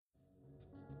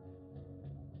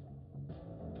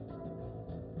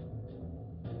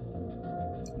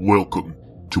Welcome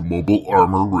to Mobile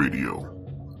Armor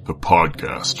Radio, the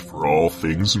podcast for all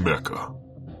things mecha.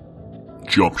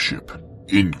 Jump ship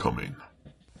incoming.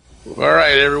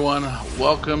 Alright everyone,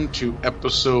 welcome to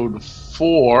episode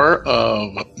 4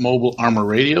 of Mobile Armor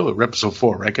Radio. Episode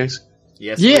 4, right guys?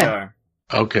 Yes, we are.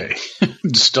 Okay,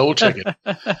 just double checking.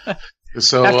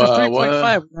 So, after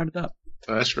 3.5, we rounded up.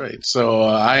 That's right. So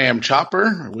I am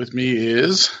Chopper, with me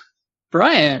is...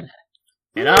 Brian.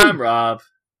 And I'm Rob.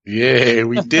 Yay,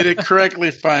 we did it correctly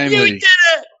finally. Yeah, we did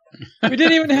it! We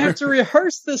didn't even have to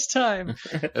rehearse this time.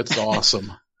 That's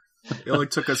awesome. It only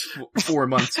took us 4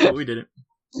 months, but we did it.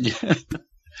 Yeah.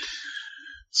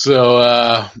 So,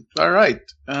 alright.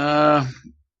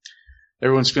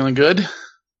 Everyone's feeling good?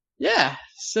 Yeah,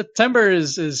 September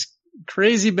is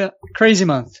crazy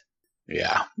month.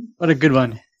 Yeah. What a good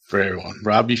one. For everyone.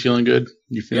 Rob, you feeling good?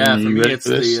 You feeling for me, ready it's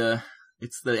for this?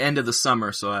 it's the end of the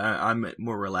summer, so I'm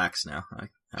more relaxed now.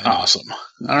 Awesome.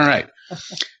 All right.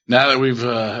 Now that we've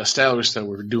established that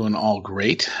we're doing all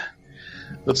great,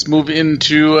 let's move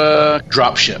into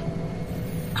dropship.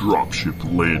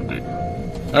 Dropship landing.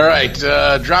 All right,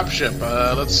 dropship.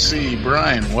 Let's see,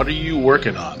 Brian. What are you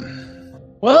working on?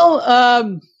 Well,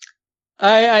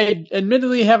 I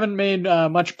admittedly haven't made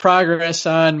much progress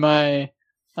on my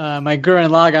Gurren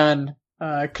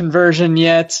Lagann conversion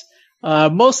yet.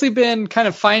 Mostly been kind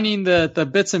of finding the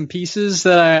bits and pieces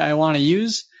that I want to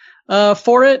use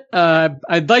for it.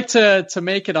 I'd like to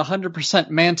make it 100%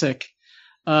 Mantic,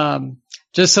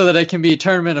 just so that it can be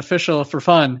tournament official for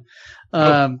fun.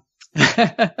 But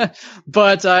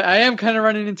I am kind of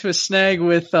running into a snag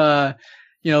with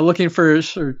looking for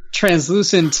sort of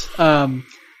translucent kind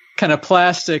of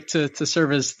plastic to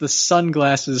serve as the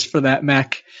sunglasses for that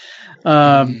mech.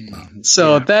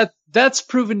 That's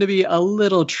proven to be a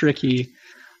little tricky.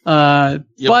 You'll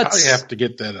probably have to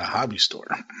get that at a hobby store.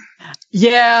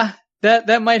 Yeah,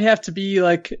 that might have to be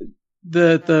like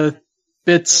the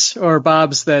bits or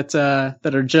bobs that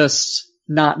are just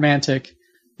not Mantic.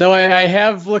 Though I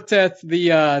have looked at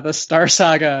the Star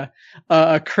Saga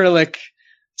acrylic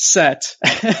set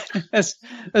as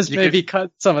maybe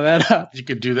cut some of that up. You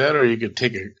could do that, or you could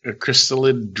take a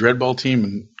Crystallid Dreadball team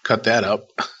and cut that up.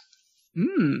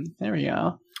 There we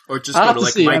go. Or just go to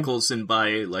like Michael's and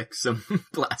buy like some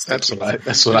plastic. That's what I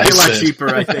said. A lot said. cheaper,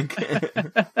 I think.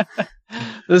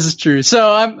 This is true.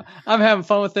 So I'm having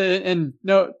fun with it, and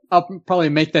I'll probably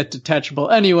make that detachable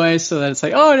anyway, so that it's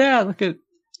like, oh yeah, look at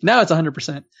now it's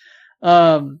 100%.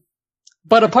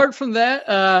 But apart from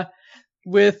that,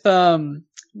 with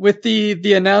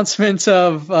the announcement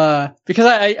of because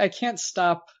I can't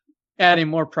stop adding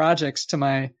more projects to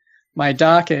my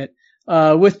docket.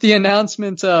 With the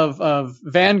announcement of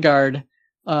Vanguard,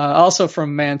 also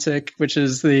from Mantic, which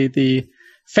is the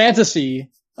fantasy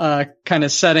kind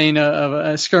of setting of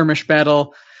a skirmish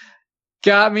battle,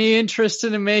 got me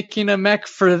interested in making a mech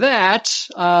for that.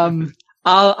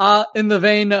 I'll in the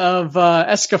vein of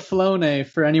Escaflowne,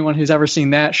 for anyone who's ever seen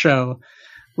that show,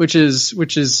 which is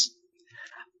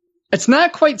it's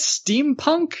not quite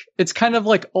steampunk. It's kind of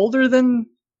like older than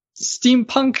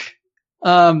steampunk.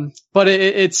 But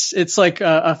it's like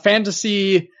a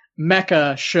fantasy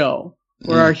mecha show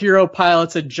where our hero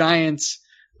pilots a giant,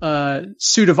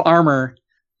 suit of armor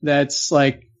that's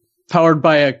like powered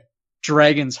by a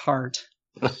dragon's heart.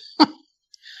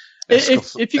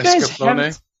 If you guys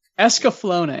haven't,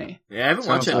 Escaflowne. Yeah, I haven't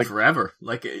watched it in forever.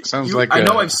 Like, I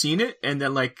know I've seen it, and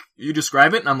then like you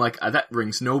describe it, and I'm like, that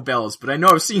rings no bells, but I know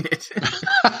I've seen it.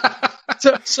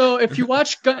 So if you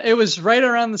watch, it was right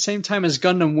around the same time as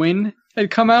Gundam Wing had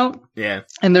come out. Yeah.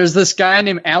 And there's this guy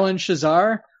named Alan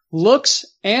Shazar, looks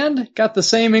and got the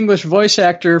same English voice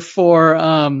actor for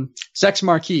Zex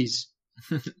Marquise.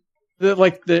 They're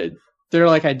like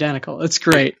identical. It's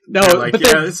great. No, like, but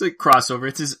it's a crossover.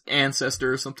 It's his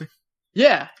ancestor or something.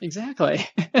 Yeah, exactly.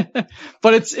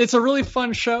 But it's a really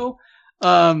fun show,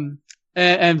 and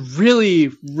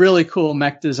really, really cool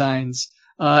mech designs.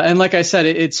 And like I said,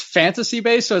 it's fantasy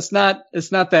based, so it's not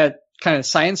that kind of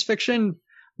science fiction,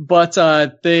 but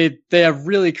they have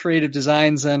really creative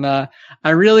designs, and I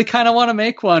really kind of want to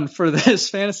make one for this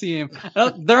fantasy game.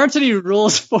 There aren't any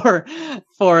rules for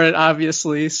it,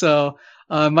 obviously, so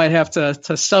I might have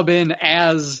to sub in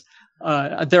as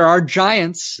there are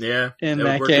giants in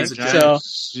that game, so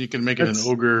you can make it an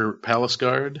ogre palace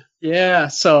guard. Yeah,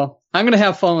 so I'm gonna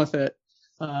have fun with it.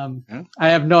 I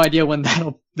have no idea when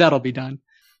that'll be done.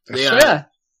 Yeah.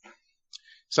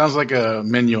 Sounds like a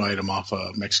menu item off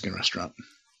a Mexican restaurant.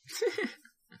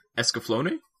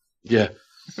 Escaflowne? Yeah.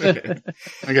 I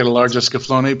got a large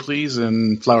escaflowne, please,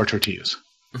 and flour tortillas.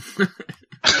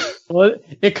 Well,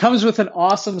 it comes with an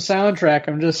awesome soundtrack.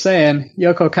 I'm just saying,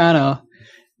 Yoko Kanno.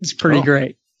 It's pretty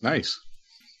great. Nice.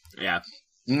 Yeah.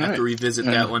 All Have right. to revisit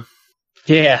that one.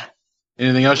 Yeah.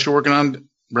 Anything else you're working on,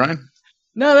 Brian?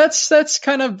 No, that's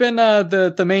kind of been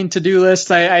the main to-do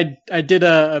list. I did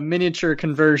a miniature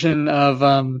conversion of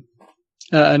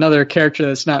another character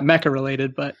that's not mecha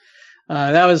related, but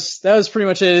that was pretty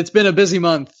much it. It's been a busy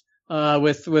month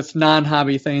with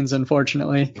non-hobby things,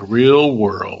 unfortunately. The real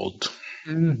world.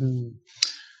 Mm-hmm.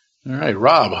 All right,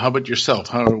 Rob, how about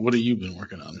yourself? What have you been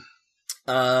working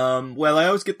on? Well, I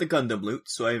always get the Gundam loot,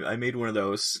 so I made one of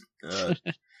those.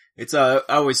 It's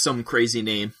always some crazy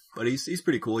name, but he's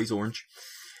pretty cool. He's orange.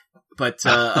 But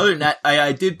other than that,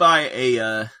 I did buy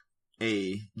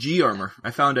a G armor.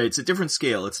 I found it's a different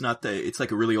scale. It's not it's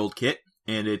like a really old kit,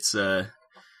 and it's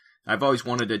I've always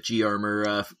wanted a G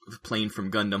armor plane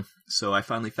from Gundam, so I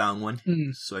finally found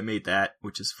one. So I made that,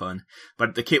 which is fun.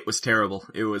 But the kit was terrible.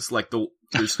 It was like it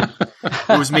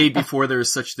was made before there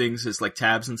was such things as like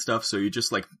tabs and stuff. So you're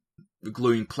just like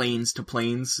gluing planes to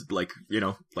planes, like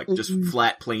just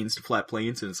flat planes to flat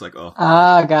planes, and it's like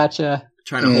gotcha.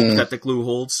 Trying to hope that the glue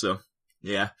holds. So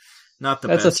yeah, not the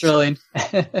best. That's thrilling.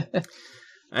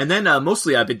 And then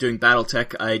mostly I've been doing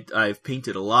BattleTech. I've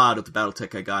painted a lot of the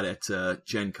BattleTech I got at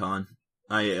Gen Con.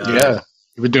 You've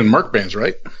been doing Merc bands,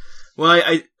 right? Well,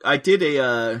 I did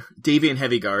a Davian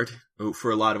Heavy Guard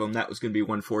for a lot of them. That was going to be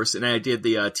one force, and I did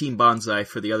the Team Bonsai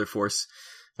for the other force.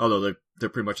 Although they're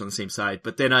pretty much on the same side.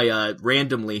 But then I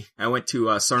randomly went to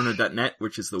Sarna.net,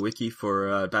 which is the wiki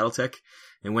for BattleTech,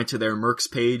 and went to their Mercs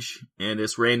page and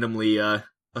just randomly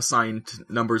assigned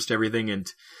numbers to everything and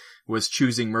was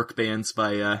choosing Merc bands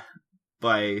by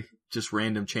just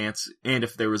random chance, and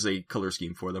if there was a color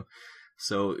scheme for them.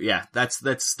 So yeah, that's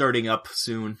starting up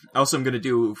soon. Also, I'm going to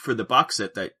do for the box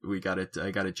set that I got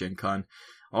at Gen Con.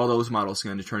 All those models are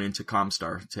going to turn into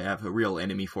Comstar to have a real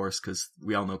enemy force, because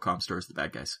we all know Comstar is the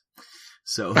bad guys.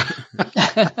 So,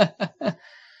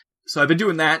 so I've been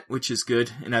doing that, which is good,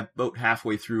 and I'm about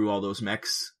halfway through all those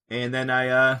mechs. And then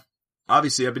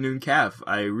obviously I've been doing Cav.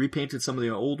 I repainted some of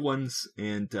the old ones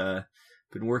and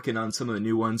been working on some of the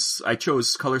new ones. I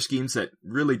chose color schemes that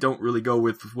really don't really go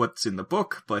with what's in the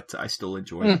book, but I still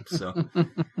enjoy them. So,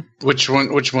 Which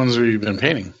ones have you been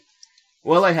painting?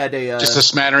 Well, I had just a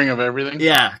smattering of everything?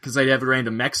 Yeah, because I have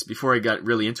random mechs. Before I got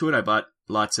really into it, I bought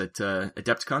lots at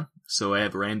Adepticon, so I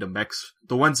have random mechs.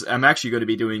 The ones I'm actually going to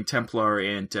be doing Templar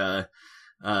and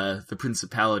the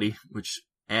Principality, which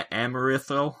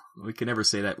Amarithal. We can never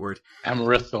say that word.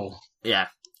 Amarithal. Yeah,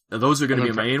 those are going to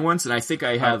be my main ones, and I think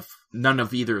I have none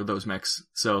of either of those mechs,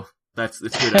 so it's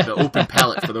good. I have the open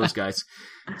palette for those guys.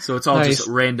 So it's all just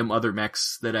random other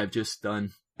mechs that I've just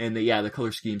done, and the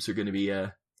color schemes are going to be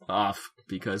off,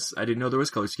 because I didn't know there was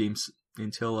color schemes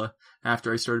until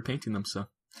after I started painting them. So,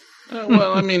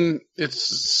 well, I mean,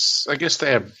 I guess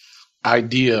they have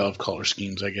idea of color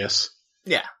schemes, I guess.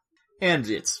 Yeah, and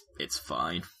it's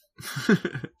fine.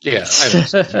 Yeah,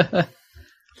 I know.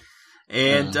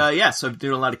 And so I'm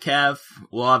doing a lot of Cav.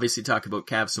 We'll obviously talk about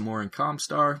Cav some more in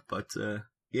Comstar, but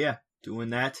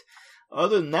doing that.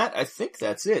 Other than that, I think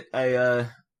that's it.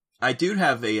 I do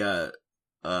have a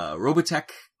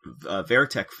Robotech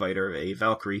Veritech fighter, a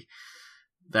Valkyrie,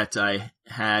 that I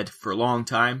had for a long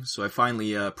time, so I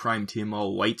finally primed him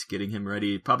all white, getting him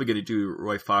ready. Probably going to do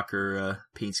Roy Fokker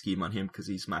paint scheme on him, because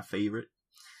he's my favorite.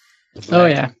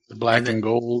 The black and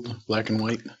gold, black and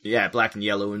white. Yeah, black and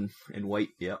yellow and white,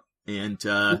 yeah. And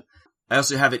I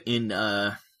also have it in,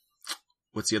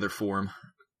 what's the other form?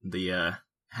 The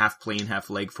half plane, half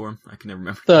leg form. I can never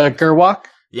remember. The Gerwalk?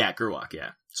 Yeah, Gerwalk,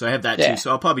 yeah. So I have that too, so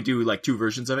I'll probably do like 2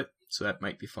 versions of it. So that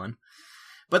might be fun.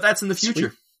 But that's in the future.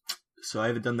 Sweet. So I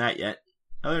haven't done that yet.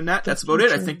 Other than that, that's about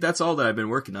it. I think that's all that I've been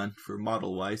working on for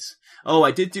model-wise. Oh,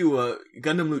 I did do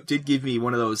Gundam Loot did give me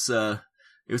one of those, it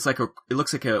looks like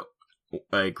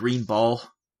a green ball.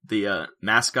 The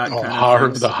mascot kind of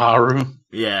Haru, the Haru.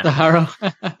 Yeah. The Haru.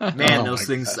 Man, those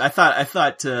things. God. I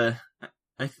thought the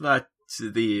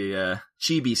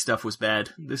chibi stuff was bad.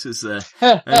 This is a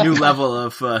new level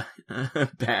of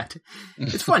bad.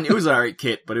 It's fun. It was an alright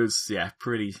kit, but it was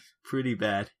pretty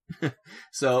bad.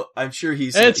 So I'm sure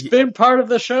It's been part of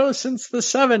the show since the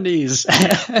 70s.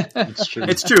 It's true.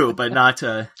 It's true, but not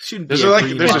shouldn't be.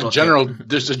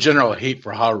 There's a general hate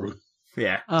for Haru.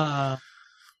 Yeah.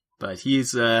 But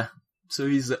he's I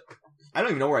don't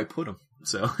even know where I put him.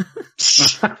 So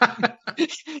you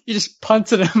just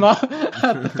punted him out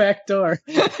the back door.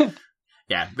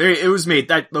 Yeah, it was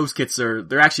made those kits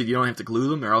they're actually, you don't have to glue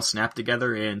them. They're all snapped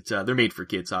together, and they're made for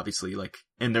kids, obviously,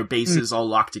 and their bases all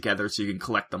locked together so you can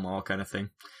collect them all, kind of thing.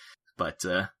 But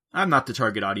I'm not the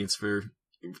target audience for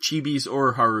chibis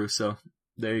or Haru, so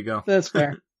there you go. That's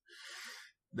fair.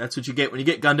 That's what you get when you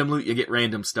get Gundam loot. You get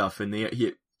random stuff, and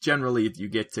generally you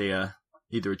get either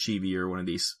a chibi or one of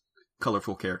these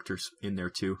colorful characters in there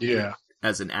too. Yeah,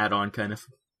 as an add-on kind of.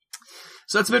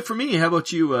 So that's a bit for me. How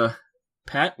about you,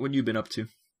 Pat? What have you been up to?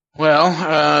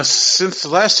 Well, since the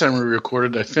last time we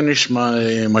recorded, I finished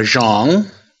my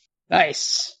Mahjong.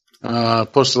 Nice.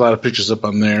 Posted a lot of pictures up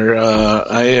on there.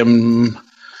 I am.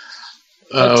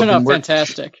 That turned out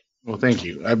fantastic. Well, thank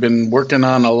you. I've been working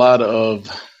on a lot of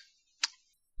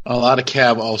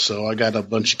cab also. I got a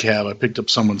bunch of cab. I picked up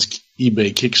someone's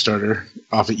eBay Kickstarter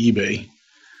off of eBay.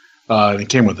 And it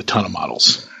came with a ton of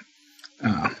models.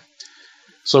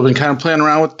 So I've been kind of playing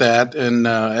around with that. And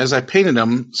as I painted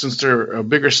them, since they're a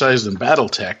bigger size than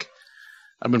Battletech,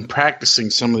 I've been practicing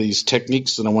some of these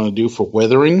techniques that I want to do for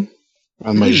weathering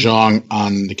on my Zhong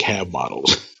on the cab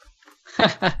models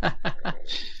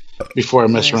before I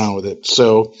mess around with it.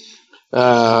 So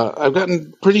I've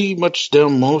gotten pretty much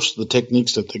down most of the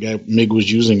techniques that the guy Mig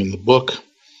was using in the book.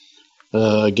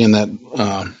 Again,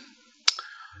 that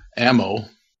ammo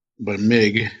by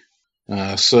Mig.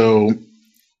 So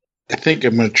I think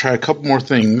I'm going to try a couple more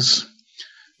things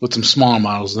with some small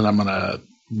models. Then I'm going to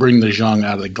bring the Zhong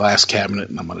out of the glass cabinet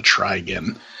and I'm going to try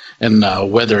again and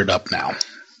weather it up now.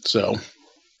 So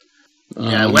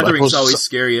weathering's always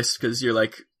scariest because you're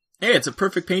like, hey, it's a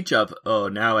perfect paint job. Oh,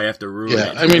 now I have to ruin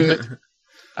it. I mean,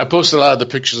 I posted a lot of the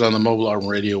pictures on the Mobile Arm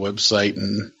Radio website,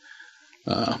 and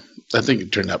I think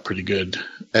it turned out pretty good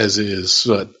as is.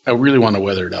 But I really want to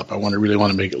weather it up. I really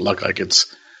want to make it look like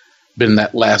it's been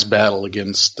that last battle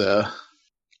against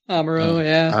Amuro,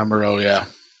 yeah. Amuro, yeah.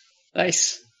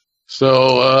 Nice.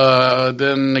 So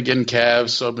then again,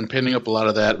 calves. So I've been painting up a lot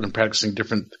of that. I've been practicing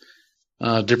different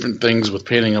things with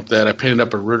painting up that. I painted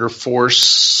up a Ritter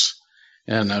Force,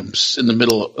 and I'm in the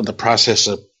middle of the process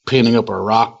of painting up a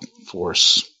Rock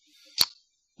Force.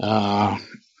 But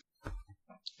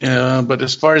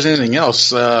as far as anything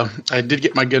else, I did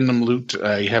get my Gundam loot.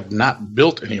 I have not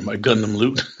built any of my Gundam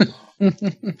loot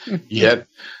yet.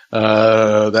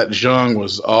 That Zhong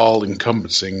was all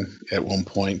encompassing at one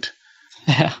point.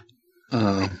 Yeah.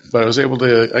 But I was able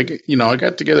to, I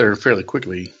got together fairly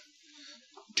quickly,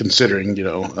 considering,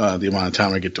 the amount of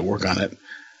time I get to work on it.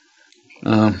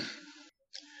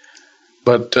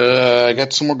 But I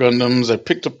got some more Gundams. I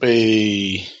picked up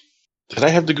did I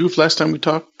have the Goof last time we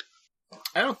talked?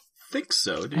 I don't think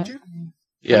so. Did you?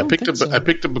 Yeah, I picked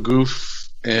up a Goof.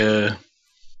 The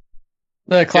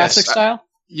classic style?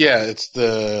 It's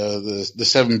the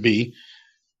 7B.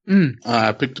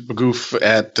 I picked up a Goof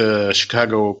at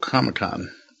Chicago Comic-Con,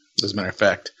 as a matter of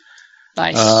fact.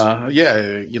 Nice.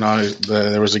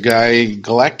 There was a guy,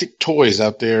 Galactic Toys,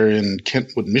 out there in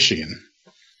Kentwood, Michigan.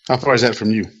 How far is that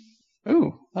from you?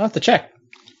 Ooh, I'll have to check.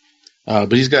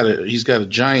 But he's got a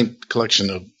giant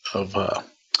collection of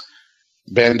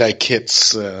Bandai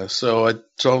kits. So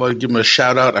I'd give him a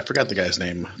shout out. I forgot the guy's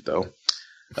name though.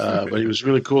 But he was a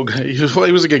really cool guy. He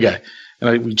was a good guy.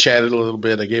 And we chatted a little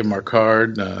bit. I gave him our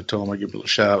card. Told him I'd give him a little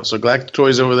shout out. So Galactic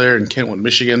Toys over there in Kentwood,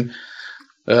 Michigan.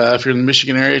 If you're in the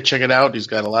Michigan area, check it out. He's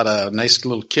got a lot of nice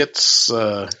little kits.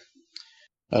 I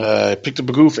picked up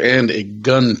a Goof and a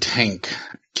gun tank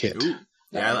kit. Ooh.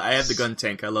 Yeah, I have the gun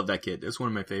tank. I love that kit. It's one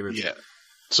of my favorites. Yeah.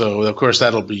 So, of course,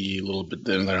 that'll be a little bit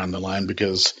in there on the line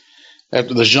because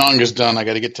after the Zhong is done, I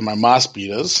got to get to my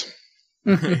Mospitas.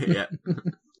 Yeah.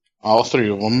 All three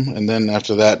of them. And then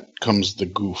after that comes the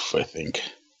Goof, I think.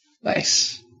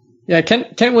 Nice. Yeah,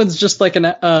 Kentwood's just like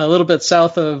a little bit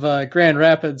south of Grand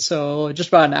Rapids, so just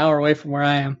about an hour away from where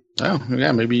I am. Oh,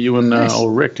 yeah. Maybe you and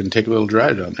old Rick can take a little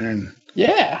drive down there and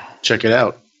check it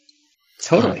out.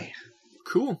 Totally.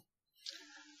 Cool.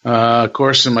 Of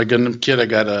course, in my Gundam kit, I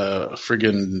got a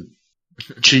friggin'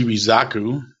 Chibi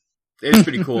Zaku. It's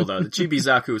pretty cool, though. The Chibi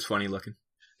Zaku is funny looking.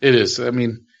 It is. I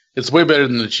mean, it's way better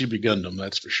than the Chibi Gundam,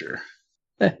 that's for sure.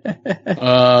 Then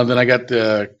I got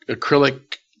the acrylic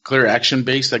clear action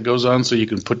base that goes on so you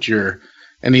can put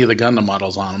any of the Gundam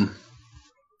models on them.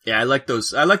 Yeah, I like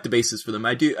those. I like the bases for them.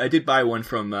 I did buy one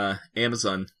from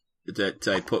Amazon that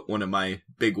I put one of my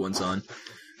big ones on.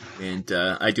 And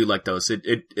I do like those.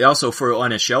 It also, for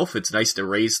on a shelf, it's nice to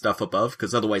raise stuff above,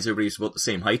 because otherwise everybody's about the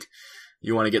same height.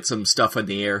 You want to get some stuff in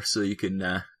the air so you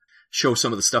can show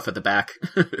some of the stuff at the back.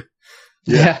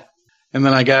 Yeah. And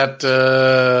then I got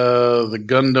the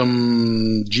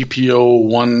Gundam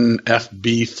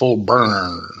GPO-1FB full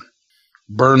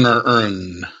burner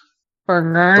N.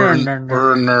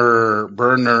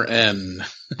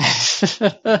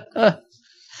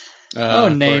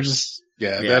 Names.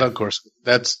 Yeah, that of course,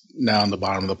 that's now on the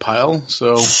bottom of the pile.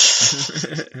 So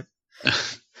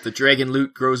the dragon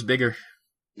loot grows bigger.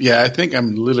 Yeah, I think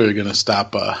I'm literally going to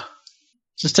stop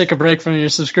Just take a break from your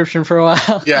subscription for a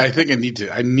while. Yeah, I think I need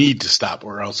to stop,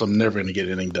 or else I'm never going to get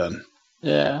anything done.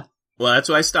 Yeah. Well, that's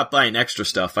why I stopped buying extra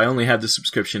stuff. I only have the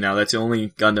subscription now. That's the only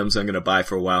Gundams I'm going to buy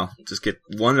for a while. Just get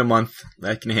one a month.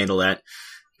 I can handle that.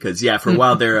 Because, yeah, for a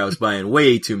while there, I was buying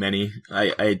way too many.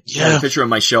 I had a picture on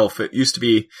my shelf. It used to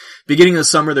be, beginning of the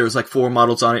summer, there was like 4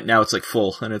 models on it. Now it's like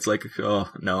full. And it's like, oh,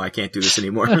 no, I can't do this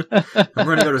anymore. I'm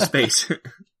running out of space.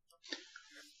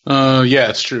 Yeah,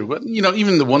 it's true. But,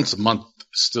 even the once a month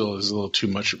still is a little too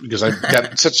much because I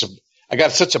got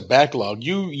such a backlog.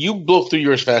 You blow through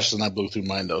yours faster than I blew through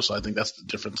mine, though. So I think that's the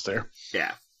difference there.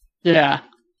 Yeah. Yeah.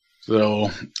 So,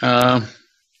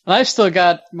 I've still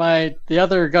got the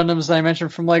other Gundams that I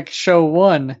mentioned from like show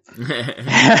 1. I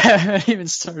haven't even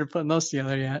started putting those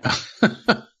together yet.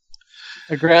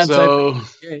 The ground type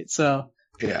is great, so.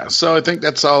 Yeah, so I think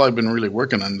that's all I've been really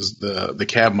working on is the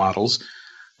cab models.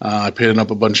 I painted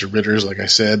up a bunch of Ritters, like I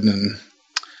said, and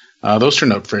those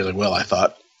turned out fairly well, I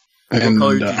thought. What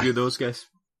color did you do those guys?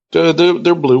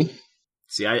 They're blue.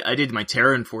 See, I did my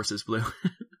Terran Forces blue.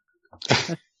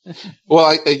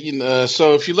 Well,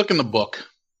 so if you look in the book,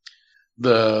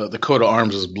 the coat of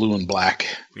arms is blue and black.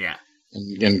 Yeah.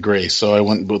 And gray, so I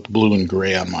went with blue and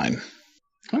gray on mine.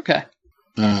 Okay.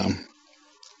 But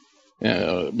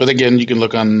again, you can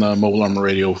look on the Mobile Armor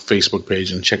Radio Facebook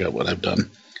page and check out what I've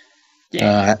done.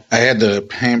 Yeah. I had to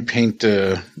paint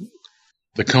the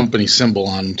company symbol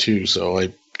on them too, so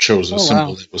I chose a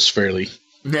symbol that was fairly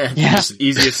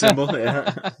easiest symbol.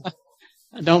 Yeah.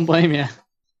 I don't blame you.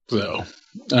 So,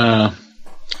 but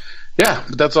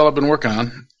that's all I've been working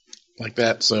on, like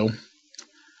that. So,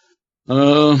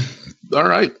 all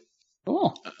right.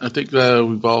 Cool. I think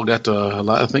we've all got a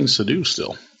lot of things to do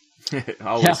still.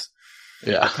 Always.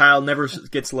 Yeah. The pile never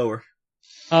gets lower.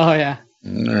 Oh yeah.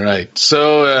 All right.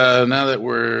 So now that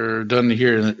we're done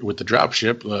here with the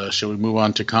dropship, shall we move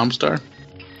on to Comstar?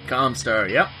 Comstar,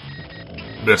 yep.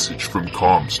 Message from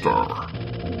Comstar.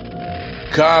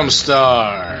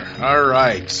 Comstar. All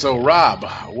right. So Rob,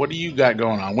 what do you got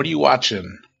going on? What are you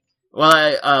watching?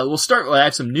 Well, we'll start. I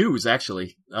have some news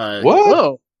actually. What?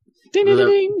 Whoa. Ding, ding,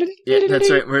 ding, ding, yeah, that's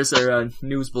right. Where's our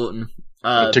news bulletin?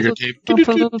 Ticker tape.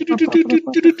 Film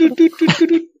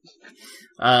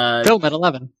at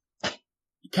 11.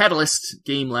 Catalyst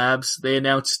Game Labs, they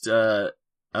announced a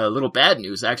little bad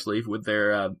news, actually, with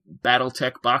their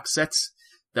BattleTech box sets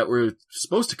that were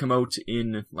supposed to come out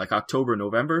in, like, October,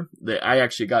 November. I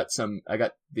got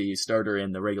the starter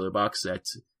and the regular box set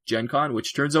Gen Con,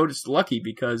 which turns out it's lucky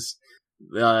because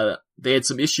they had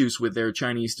some issues with their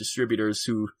Chinese distributors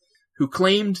who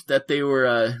claimed that they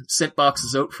were sent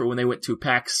boxes out for when they went to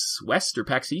PAX West or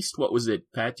PAX East. What was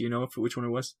it, Pat? Do you know for which one it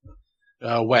was?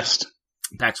 West.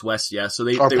 PAX West, yeah. So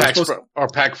they or were supposed or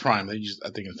PAX Prime. I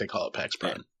think they call it PAX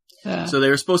Prime. Yeah. So they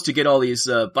were supposed to get all these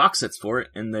box sets for it,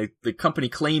 and the company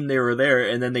claimed they were there,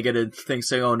 and then they get a thing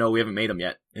saying, "Oh no, we haven't made them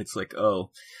yet." It's like,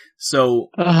 oh, so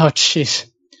jeez.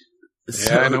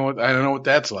 Yeah, I know what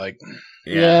that's like.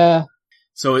 Yeah.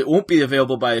 So it won't be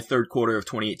available by the third quarter of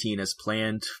 2018 as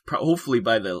planned. Hopefully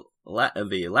by the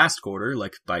last quarter,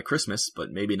 like by Christmas, but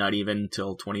maybe not even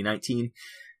till 2019.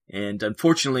 And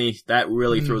unfortunately, that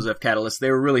really throws off Catalyst.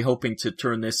 They were really hoping to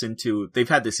turn this into, they've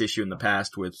had this issue in the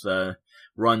past with,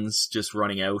 runs just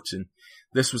running out. And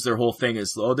this was their whole thing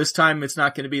is, oh, this time it's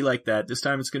not going to be like that. This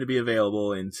time it's going to be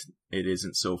available, and it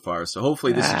isn't so far. So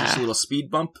hopefully this is just a little speed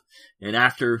bump. And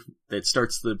after that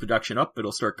starts the production up,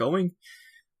 it'll start going.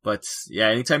 But yeah,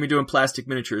 anytime you're doing plastic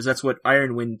miniatures, that's what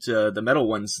Ironwind, the metal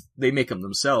ones, they make them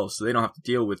themselves, so they don't have to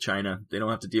deal with China. They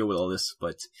don't have to deal with all this.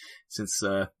 But since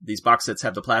these box sets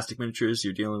have the plastic miniatures,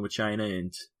 you're dealing with China,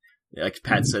 and like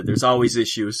Pat said, there's always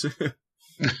issues.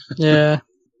 Yeah, it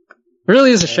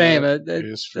really is a shame.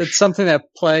 It's something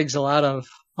that plagues a lot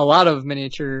of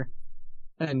miniature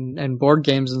and board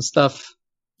games and stuff.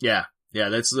 Yeah,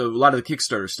 that's a lot of the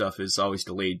Kickstarter stuff is always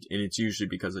delayed, and it's usually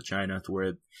because of China, to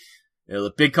where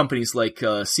the big companies like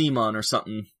CMON or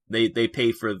something, they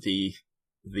pay for the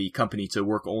company to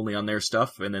work only on their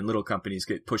stuff, and then little companies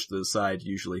get pushed to the side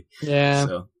usually. Yeah.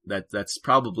 So that's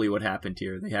probably what happened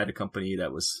here. They had a company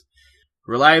that was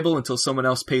reliable until someone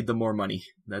else paid them more money.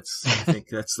 I think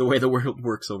that's the way the world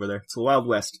works over there. It's the Wild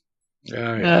West.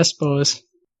 Yeah, I suppose.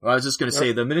 Well, I was just going to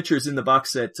say the miniatures in the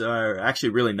box set are actually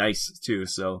really nice too.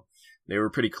 So they were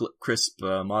pretty crisp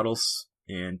models.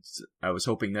 And I was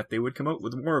hoping that they would come out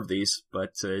with more of these,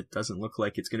 but it doesn't look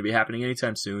like it's going to be happening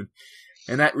anytime soon.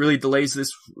 And that really delays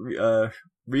this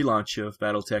relaunch of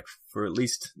BattleTech for at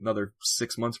least another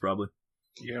 6 months, probably.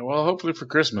 Yeah, well, hopefully for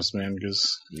Christmas, man,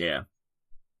 because... Yeah.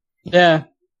 Yeah.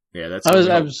 Yeah, that's.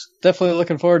 I was definitely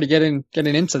looking forward to getting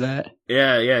into that.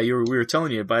 Yeah. We were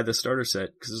telling you to buy the starter set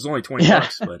because it's only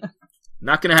 $20, but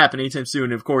not going to happen anytime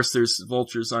soon. Of course, there's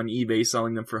vultures on eBay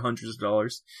selling them for hundreds of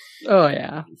dollars. Oh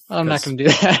yeah, I'm not going to do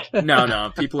that.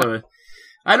 No, people are.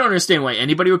 I don't understand why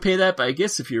anybody would pay that, but I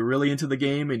guess if you're really into the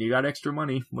game and you got extra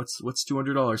money, what's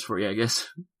 $200 for you? I guess.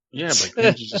 Yeah, but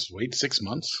can't you just wait 6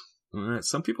 months?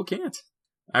 Some people can't.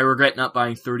 I regret not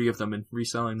buying 30 of them and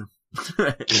reselling them.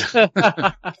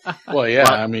 Well, yeah,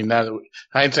 I mean, now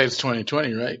hindsight's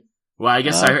 20/20, right? Well, I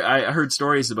guess I heard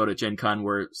stories about at Gen Con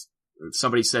where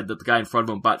somebody said that the guy in front of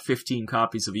them bought 15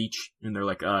 copies of each, and they're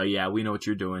like, yeah, we know what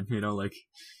you're doing, like.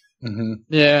 Mm-hmm.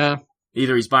 Yeah.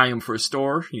 Either he's buying them for a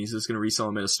store, he's just going to resell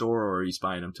them at a store, or he's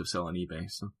buying them to sell on eBay.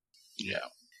 So. Yeah.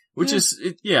 Which is,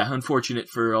 unfortunate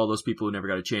for all those people who never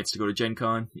got a chance to go to Gen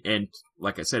Con. And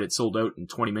like I said, it sold out in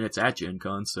 20 minutes at Gen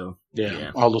Con, so.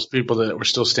 Yeah. All those people that were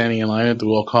still standing in line at the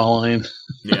will call line.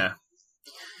 Yeah.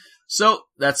 So,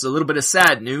 that's a little bit of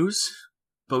sad news.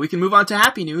 But we can move on to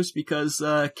happy news because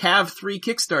Cav 3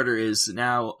 Kickstarter is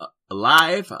now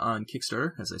live on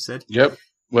Kickstarter, as I said. Yep.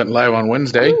 Went live on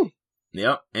Wednesday. Ooh.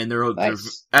 Yep, and they're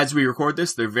as we record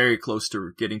this, they're very close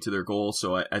to getting to their goal.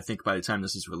 So I think by the time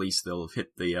this is released, they'll have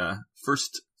hit the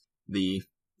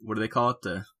what do they call it?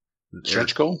 The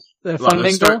stretch goal. The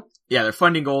funding goal. Yeah, their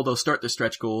funding goal. They'll start their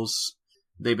stretch goals.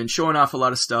 They've been showing off a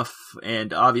lot of stuff,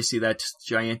 and obviously that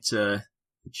giant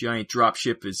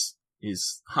dropship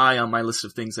is high on my list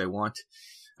of things I want.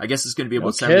 I guess it's going to be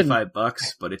about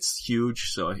 $75, but it's huge,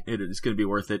 so it's going to be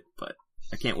worth it. But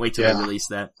I can't wait till they release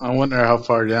that. I wonder how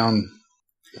far down.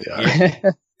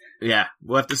 Yeah,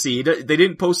 we'll have to see. They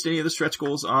didn't post any of the stretch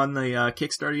goals on the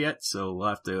Kickstarter yet, so we'll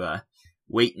have to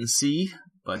wait and see.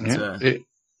 But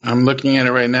I'm looking at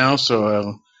it right now.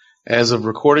 So as of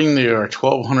recording, they are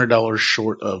 $1,200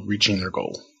 short of reaching their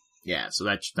goal. Yeah, so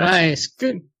that's nice.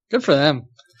 Good for them.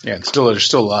 Yeah, there's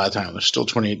still a lot of time. There's still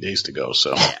 28 days to go.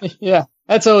 So yeah,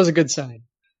 that's always a good sign.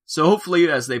 So hopefully,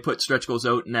 as they put stretch goals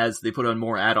out and as they put on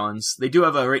more add-ons, they do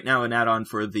have right now an add-on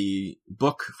for the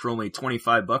book for only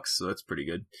 $25, so that's pretty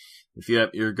good. If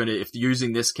you're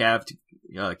using this Cav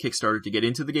Kickstarter to get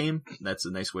into the game, that's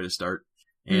a nice way to start.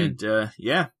 And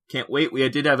can't wait. We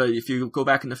did have if you go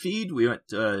back in the feed, we went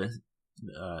MAR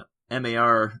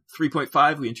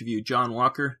 3.5. We interviewed John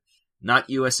Walker, not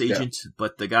U.S. agent,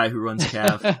 but the guy who runs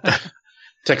Cav,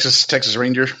 Texas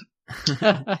Ranger.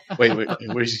 Wait,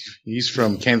 he's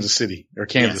from Kansas City or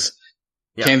Kansas.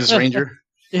 Yes. Kansas Ranger.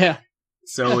 Yeah.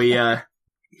 So he had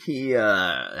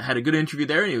a good interview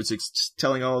there, and he was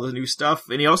telling all the new stuff.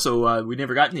 And he also, we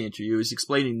never got in the interview, he was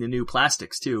explaining the new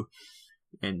plastics too.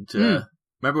 And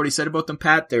remember what he said about them,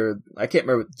 Pat? I can't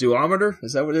remember, duometer?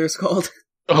 Is that what it was called?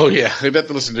 Oh yeah, I'd have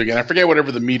to listen to it again. I forget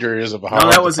whatever the meter is of a hard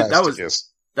plastic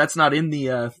is. That's not in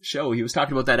the show. He was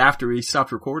talking about that after he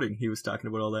stopped recording. He was talking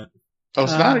about all that. Oh,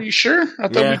 it's not? Are you sure? I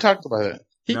thought we talked about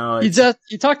it.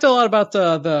 He talked a lot about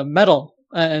the metal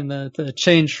and the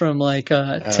change from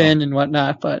tin and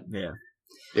whatnot, but yeah.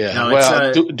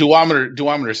 No,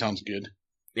 duometer sounds good.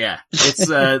 Yeah,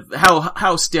 it's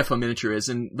how stiff a miniature is,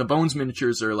 and the Bones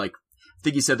miniatures are I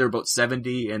think he said they're about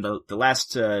 70, and the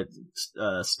last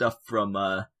stuff from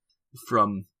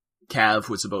Cav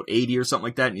was about 80 or something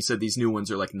like that, and he said these new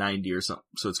ones are 90 or something,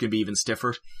 so it's gonna be even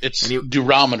stiffer. It's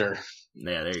durometer.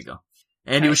 Yeah, there you go.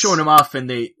 And he was showing them off, and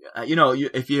they,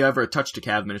 if you ever touched a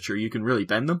Cav miniature, you can really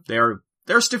bend them. They're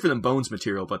stiffer than Bones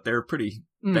material, but they're pretty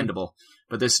bendable.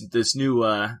 But this new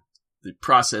the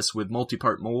process with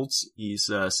multi-part molds, he's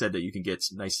said that you can get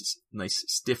nice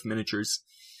stiff miniatures.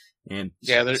 And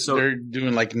they're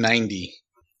doing 90.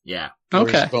 Yeah.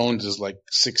 Okay. Bones is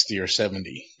 60 or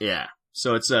 70. Yeah.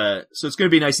 So it's going to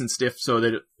be nice and stiff, so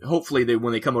that hopefully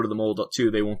when they come out of the mold too,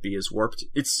 they won't be as warped.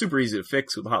 It's super easy to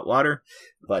fix with hot water,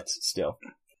 but still,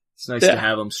 it's nice to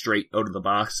have them straight out of the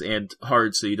box and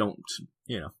hard, so you don't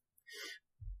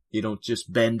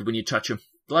just bend when you touch them.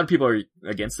 A lot of people are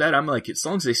against that. I'm like, as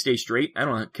long as they stay straight, I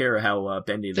don't care how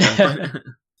bendy they are.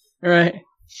 Right.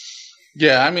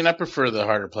 Yeah, I mean, I prefer the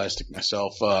harder plastic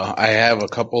myself. I have a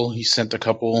couple. He sent a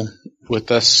couple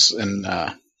with us, and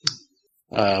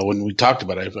when we talked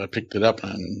about it, I picked it up,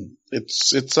 and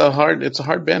it's a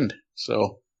hard bend.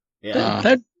 So yeah,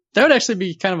 that would actually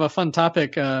be kind of a fun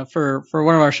topic for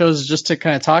one of our shows, just to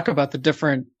kind of talk about the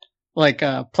different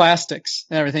plastics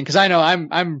and everything. Because I know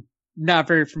I'm not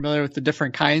very familiar with the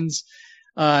different kinds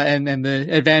and the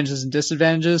advantages and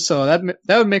disadvantages. So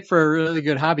that would make for a really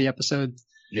good hobby episode.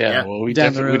 Yeah, well, we'd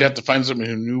have to find someone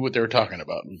who knew what they were talking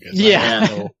about. Yeah, I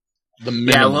don't know the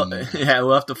minimum.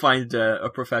 We'll have to find a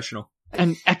professional.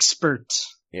 An expert.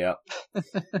 Yeah.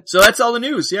 So that's all the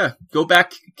news. Yeah. Go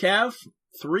back, Cav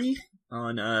 3.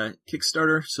 on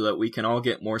Kickstarter so that we can all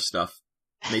get more stuff.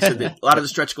 And they said that a lot of the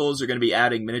stretch goals are going to be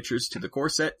adding miniatures to the core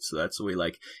set, so that's what we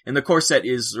like. And the core set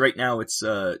is, right now, it's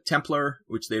Templar,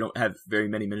 which they don't have very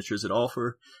many miniatures at all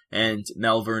for, and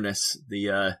Malvernus,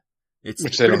 it's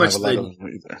which they pretty don't much have a lot of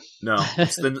either. No,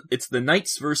 it's the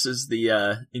Knights versus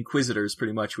the Inquisitors,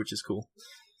 pretty much, which is cool.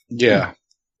 Yeah.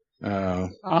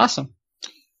 Awesome.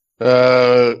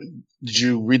 Did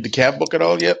you read the Cav book at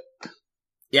all yet?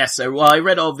 Yes, I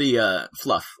read all the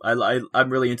fluff. I'm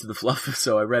really into the fluff,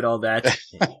 so I read all that.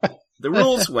 The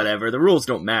rules, whatever. The rules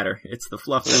don't matter. It's the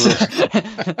fluff.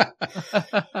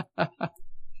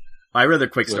 I read the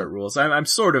quick start rules. I'm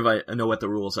sort of, I know what the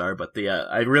rules are, but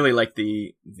I really like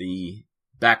the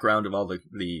background of all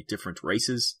the different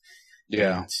races.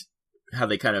 Yeah. And how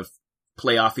they kind of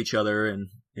play off each other, and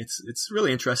it's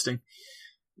really interesting.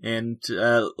 And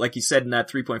like you said in that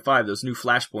 3.5, those new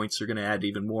flashpoints are going to add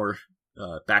even more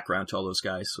background to all those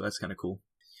guys, so that's kind of cool.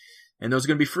 And those are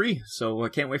going to be free, so I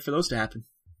can't wait for those to happen.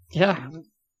 Yeah.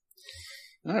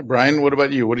 All right, Brian, what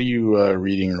about you? What are you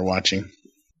reading or watching?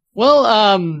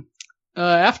 Well,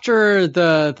 after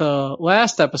the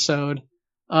last episode,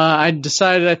 I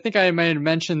decided, I think I might have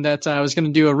mentioned that I was going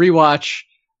to do a rewatch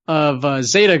of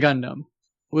Zeta Gundam,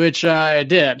 which I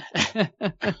did.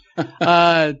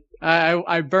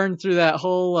 I burned through that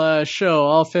whole show,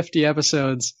 all 50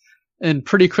 episodes, in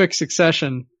pretty quick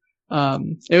succession.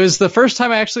 It was the first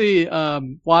time I actually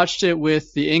watched it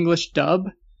with the English dub,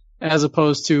 as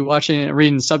opposed to watching it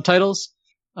reading subtitles.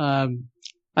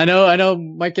 I know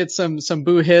might get some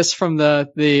boo hiss from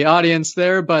the audience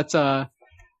there, but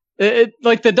it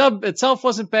like the dub itself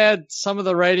wasn't bad. Some of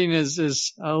the writing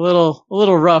is a little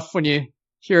rough when you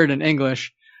hear it in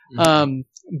English.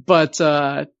 But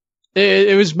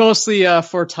it was mostly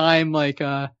for time, like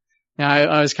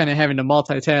I was kind of having to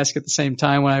multitask at the same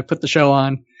time when I put the show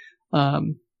on.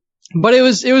 But it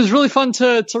was really fun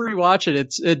to rewatch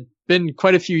it. It'd been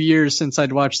quite a few years since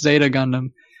I'd watched Zeta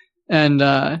Gundam, and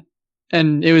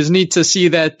it was neat to see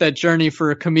that journey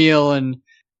for Camille,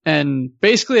 and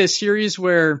basically a series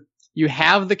where you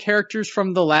have the characters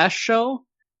from the last show,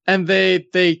 and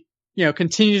they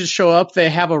continue to show up. They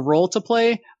have a role to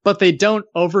play, but they don't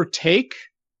overtake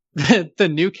the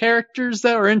new characters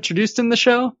that were introduced in the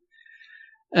show.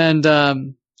 And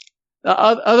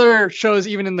other shows,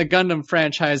 even in the Gundam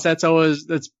franchise, it's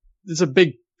a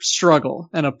big struggle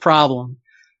and a problem.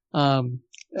 I'm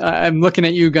looking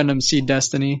at you, Gundam Seed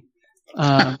Destiny.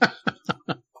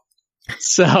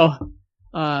 So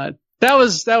that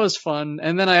was fun.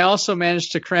 And then I also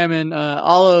managed to cram in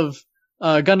all of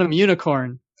Gundam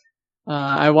Unicorn.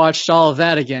 I watched all of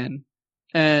that again,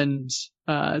 and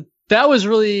that was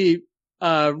really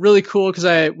cool,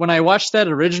 because when I watched that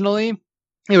originally,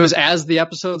 it was as the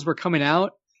episodes were coming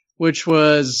out, which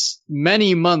was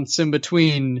many months in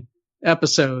between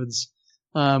episodes.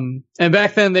 And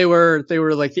back then they were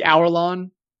like the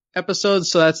hour-long episodes,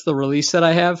 so that's the release that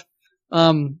I have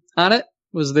on it.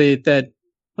 Was that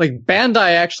like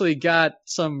Bandai actually got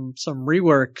some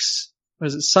reworks.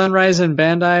 Was it Sunrise and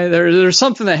Bandai? There's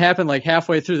something that happened like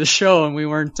halfway through the show, and we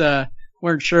weren't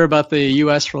sure about the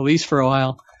US release for a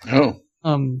while. Oh.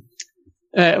 When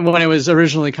it was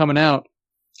originally coming out.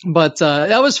 But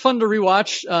that was fun to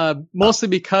rewatch, mostly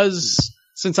because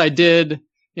since I did,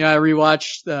 I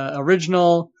rewatched the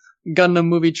original Gundam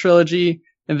movie trilogy,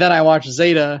 and then I watched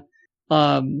Zeta.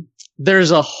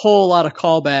 There's a whole lot of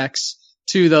callbacks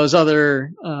to those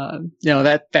other,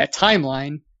 that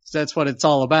timeline. That's what it's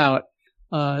all about.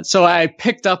 So I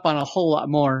picked up on a whole lot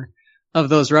more of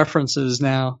those references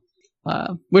now,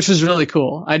 which is really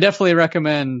cool. I definitely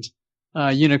recommend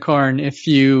Unicorn if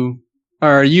you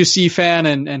are a UC fan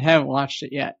and haven't watched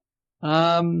it yet.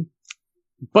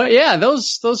 But yeah,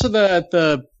 those are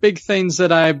the big things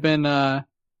that I've been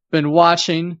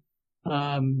watching.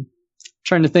 Trying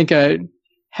to think, I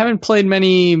haven't played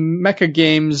many mecha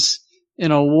games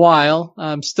in a while.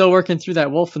 I'm still working through that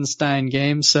Wolfenstein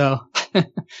game, so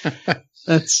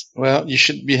that's. Well, you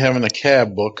should be having a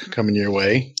Cab book coming your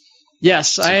way.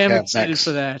 Yes, I am excited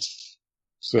for that.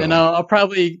 So. And I'll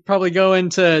probably go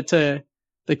into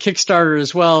the Kickstarter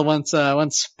as well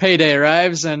once payday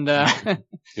arrives, and yeah.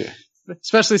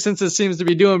 Especially since it seems to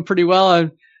be doing pretty well,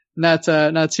 I'm not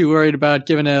too worried about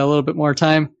giving it a little bit more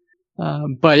time.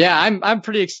 But yeah, I'm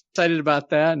pretty excited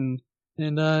about that, and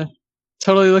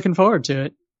totally looking forward to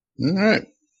it. All right.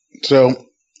 So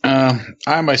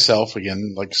I myself,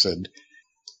 again, like I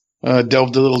said,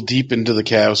 delved a little deep into the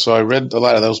Cav, so I read a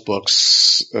lot of those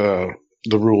books, the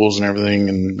rules and everything,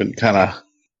 and been kind of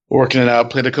working it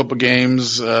out. Played a couple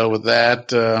games with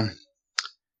that.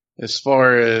 As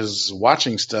far as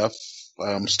watching stuff,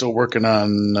 I'm still working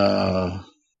on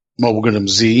Mobile Gundam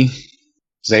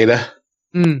Zeta,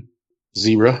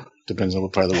 Zebra. Depends on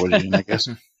what part of the world you're in, I guess.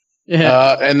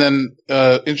 Yeah. And then,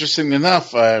 interestingly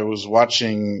enough, I was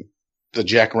watching the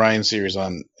Jack Ryan series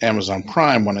on Amazon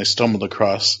Prime when I stumbled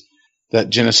across that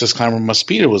Genesis Climber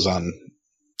Mospeada was on.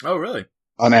 Oh, really?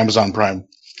 On Amazon Prime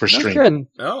for stream. Good.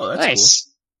 Oh, that's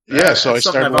Nice. cool. Yeah, so I That's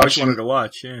something started I've always watching. wanted to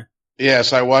watch. Yeah. Yeah,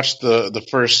 so I watched the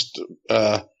first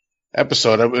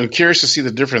episode. I'm curious to see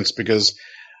the difference because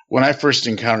when I first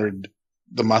encountered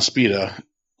the Mospeada,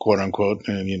 quote unquote,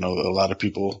 and a lot of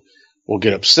people will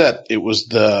get upset, it was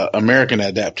the American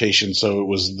adaptation. So it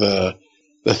was the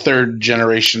third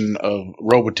generation of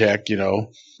Robotech,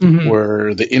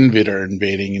 where the Invid are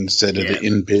invading instead of the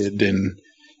Inbid, and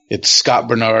it's Scott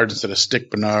Bernard instead of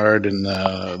Stick Bernard, and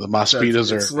the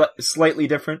Mospeadas are slightly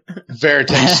different. Verite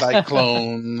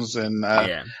Cyclones, and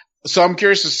so I'm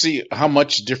curious to see how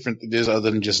much different it is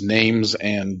other than just names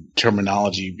and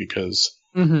terminology, because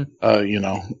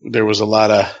there was a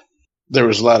lot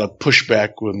of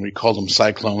pushback when we called them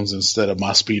Cyclones instead of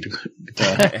Mospeada.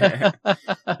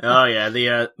 Oh yeah,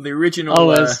 the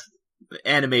original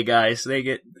anime guys, they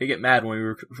get mad when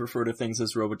we refer to things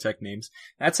as Robotech names.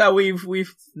 That's how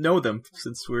we've know them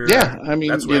since we're I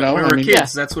mean, that's when we were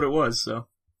kids. That's what it was. So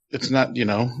it's not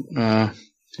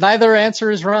neither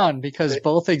answer is wrong because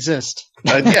both exist.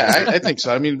 I think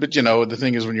so. I mean, but the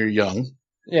thing is, when you're young,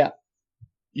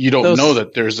 you don't know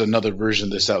that there's another version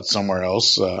of this out somewhere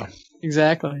else.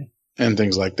 Exactly. And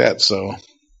things like that. So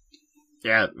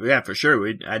yeah, for sure.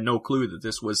 We had no clue that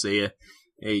this was a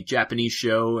Japanese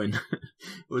show, and it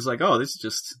was like, oh, this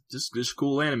is just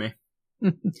cool anime.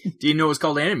 Didn't know it was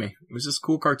called anime. It was just a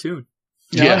cool cartoon.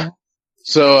 Yeah.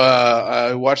 So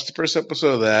I watched the first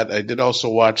episode of that. I did also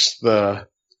watch the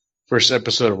first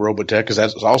episode of Robotech because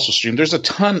that's also streamed. There's a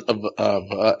ton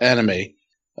of anime,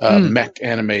 mech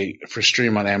anime for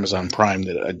stream on Amazon Prime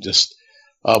that I just.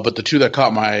 But the two that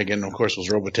caught my eye again, of course, was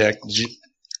Robotech,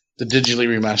 the digitally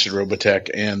remastered Robotech,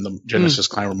 and the Genesis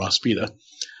Climber Mospeada.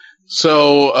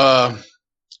 So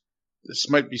this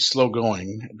might be slow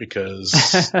going because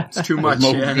it's too much.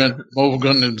 Mobile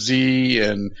Gundam Z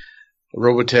and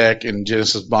Robotech and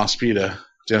Genesis Climber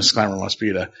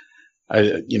Mospeada.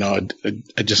 I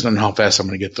just don't know how fast I'm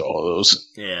going to get to all those.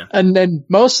 Yeah. And then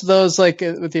most of those, like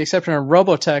with the exception of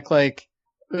Robotech, like,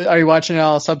 are you watching it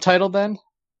all subtitled then?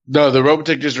 No, the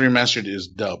Robotech just remastered is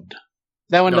dubbed.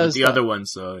 That one does. The other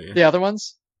ones, so yeah. The other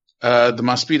ones? The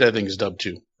Mospeada I think is dubbed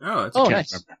too. Oh, that's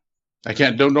nice. Remember. I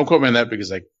can't. Don't quote me on that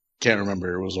because I can't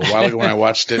remember. It was a while ago when I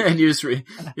watched it. And you're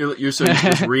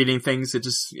just reading things that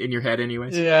just in your head,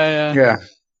 anyways. Yeah.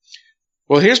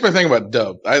 Well, here's my thing about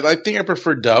dub. I think I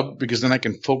prefer dub because then I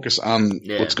can focus on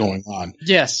what's going on.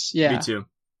 Yes. Yeah. Me too.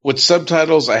 With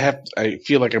subtitles, I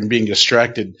feel like I'm being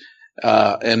distracted.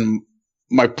 And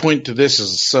my point to this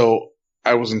is, so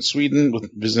I was in Sweden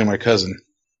visiting my cousin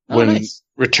when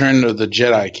Return of the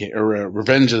Jedi came, or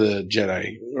Revenge of the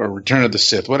Jedi, or Return of the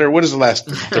Sith, whatever. What is the last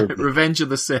third? Revenge of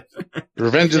the Sith.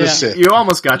 Revenge of the Sith. You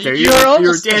almost got there. You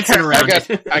were dancing around.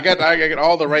 I got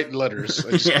all the right letters.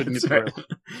 I just couldn't get through.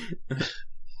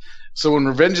 So when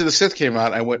Revenge of the Sith came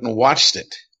out, I went and watched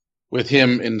it with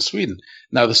him in Sweden.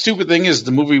 Now the stupid thing is,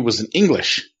 the movie was in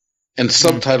English and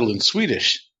subtitled in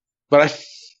Swedish, but I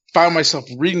found myself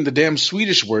reading the damn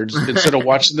Swedish words instead of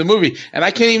watching the movie, and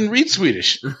I can't even read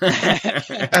Swedish.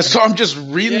 And so I'm just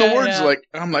reading the words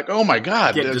I'm like, oh my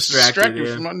god, get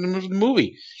distracted from the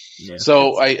movie. Yeah.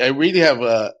 So I really have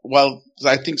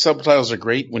I think subtitles are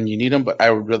great when you need them, but I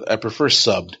prefer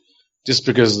subbed just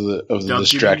because of the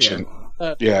distraction.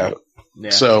 Yeah.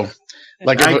 So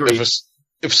like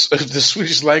if the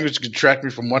Swedish language could distract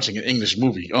me from watching an English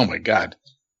movie, oh my god.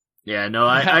 Yeah, no,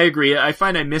 I agree. I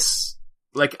find I miss.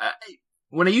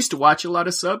 When I used to watch a lot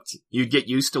of subbed, you'd get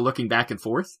used to looking back and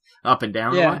forth, up and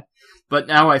down a lot. But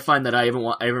now I find that I haven't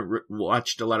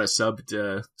watched a lot of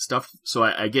subbed stuff, so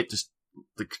I get just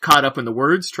caught up in the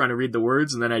words, trying to read the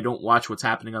words, and then I don't watch what's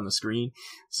happening on the screen.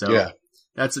 So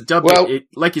that's a dub. Well,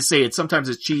 like you say, sometimes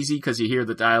it's cheesy because you hear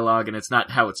the dialogue and it's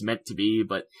not how it's meant to be.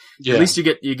 But at least you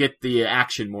get the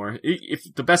action more. If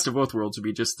the best of both worlds would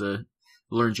be just to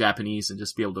learn Japanese and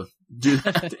just be able to do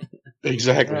that.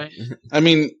 Exactly. Right. I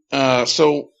mean,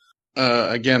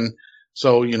 again,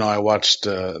 I watched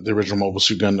the original Mobile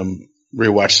Suit Gundam,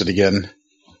 rewatched it again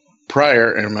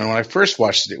prior, and when I first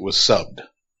watched it, it was subbed.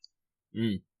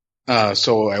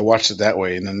 So I watched it that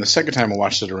way, and then the second time I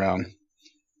watched it around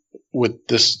with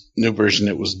this new version,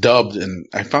 it was dubbed, and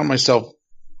I found myself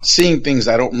seeing things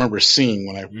I don't remember seeing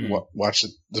when I watched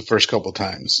it the first couple of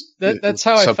times. That's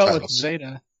how I felt with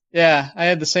Zeta. Yeah, I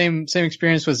had the same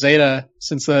experience with Zeta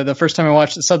since the first time I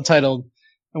watched it subtitled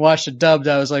and watched it dubbed.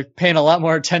 I was like paying a lot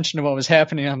more attention to what was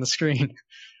happening on the screen.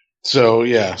 So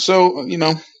yeah, so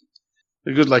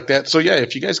they're good like that. So yeah,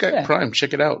 if you guys got Prime,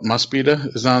 check it out.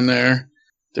 Muspida is on there.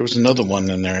 There was another one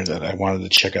in there that I wanted to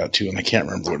check out too, and I can't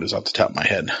remember what it is off the top of my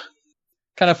head.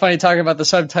 Kind of funny talking about the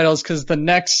subtitles because the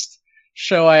next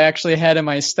show I actually had in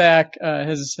my stack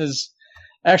has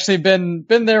actually been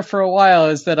there for a while.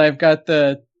 Is that I've got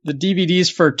the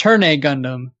DVDs for Turn A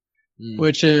Gundam,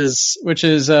 which is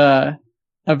a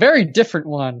very different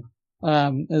one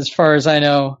as far as I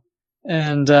know,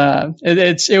 and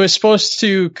it was supposed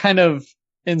to kind of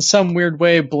in some weird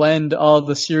way blend all of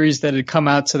the series that had come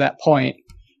out to that point,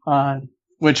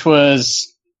 which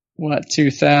was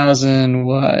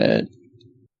 2000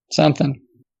 something.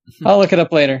 I'll look it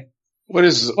up later. What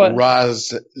is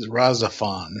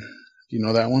Razafon? Do you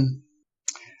know that one?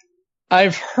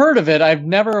 I've heard of it. I've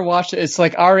never watched it. It's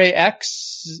like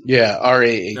RAX. Yeah,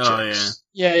 RAHX. Oh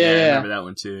Yeah. I remember that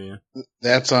one too. Yeah.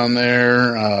 That's on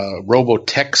there.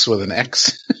 Robotex with an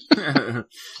X.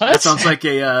 That sounds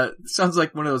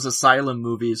like one of those Asylum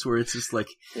movies where it's just like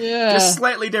just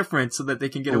slightly different so that they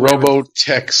can get away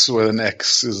Robotex with an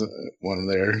X is one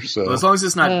there. So as long as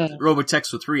it's not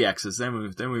Robotex with 3 X's, then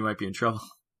we might be in trouble.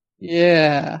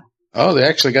 Yeah. Oh, they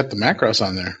actually got the Macross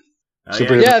on there.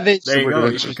 There you go.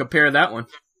 You can compare that one.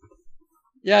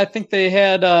 Yeah, I think they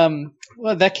had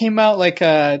that came out like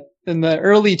in the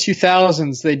early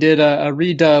 2000s. They did a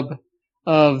redub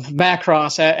of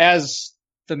Macross as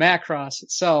the Macross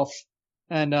itself,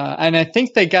 and I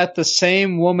think they got the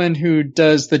same woman who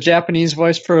does the Japanese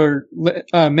voice for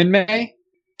Minmay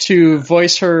to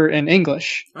voice her in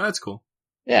English. Oh, that's cool.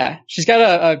 Yeah, she's got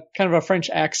a kind of a French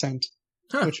accent,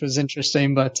 which was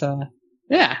interesting. But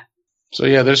yeah. So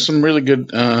yeah, there's some really good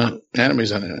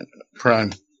animes on it.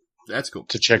 Prime. That's cool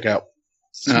to check out.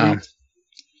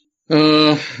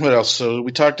 What else? So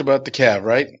we talked about the Cav,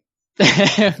 right?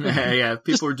 Yeah,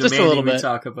 people were demanding we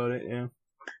talk about it.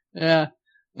 Yeah.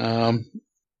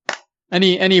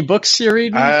 Any books you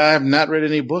read? I have not read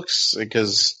any books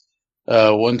because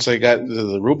once I got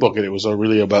the rule book, it was all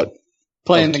really about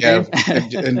playing the game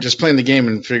and just playing the game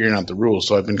and figuring out the rules.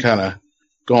 So I've been kind of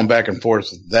going back and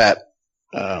forth with that.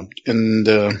 And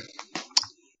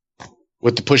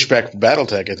with the pushback for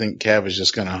BattleTech, I think Cav is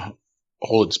just going to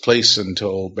hold its place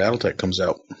until BattleTech comes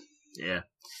out. Yeah.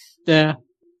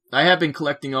 I have been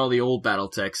collecting all the old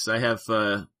BattleTechs. I have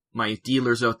my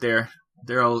dealers out there.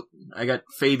 I got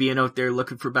Fabian out there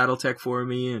looking for BattleTech for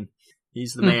me, and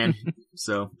he's the man.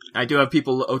 So I do have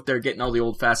people out there getting all the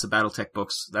old FASA BattleTech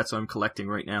books. That's what I'm collecting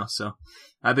right now. So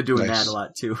I've been doing that a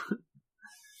lot too.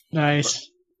 Nice.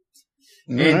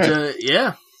 And,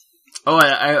 Oh,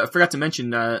 I forgot to mention,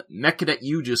 Mech Cadet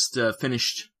U just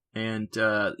finished, and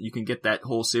you can get that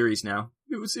whole series now.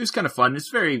 It was kind of fun. It's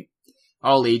very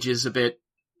all ages a bit,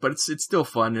 but it's still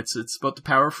fun. It's about the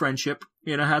power of friendship.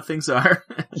 You know how things are.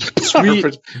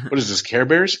 What is this, Care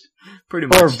Bears? Pretty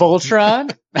much. Or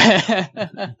Voltron?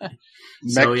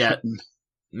 So yeah,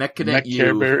 Mech Cadet U.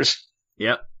 Care Bears.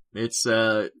 Yep. It's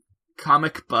a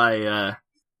comic by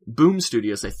Boom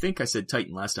Studios. I think I said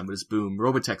Titan last time, but it's Boom.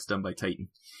 Robotech's done by Titan.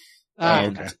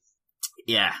 Okay.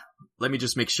 Yeah. Let me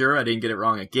just make sure I didn't get it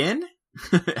wrong again.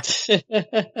 I'm Third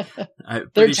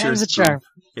pretty sure time's a it's charm. Boom.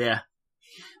 Yeah.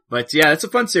 But yeah, it's a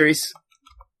fun series.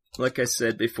 Like I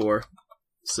said before.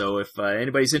 So if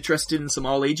anybody's interested in some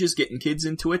all ages, getting kids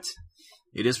into it,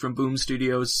 it is from Boom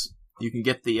Studios. You can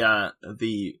get the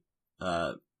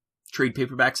trade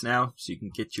paperbacks now, so you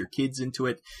can get your kids into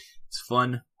it. It's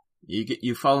fun.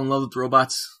 You fall in love with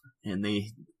robots, and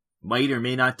they might or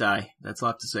may not die. That's all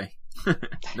I have to say.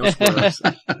 No spoilers.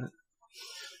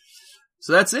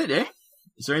 So that's it, eh?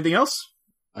 Is there anything else?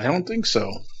 I don't think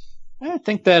so. I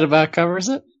think that about covers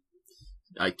it.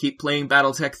 I keep playing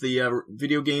BattleTech, the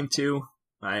video game too.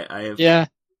 I have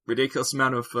ridiculous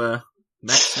amount of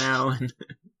mechs now and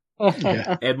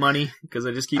add money because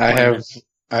I just keep playing.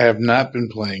 I have not been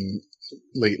playing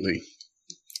lately.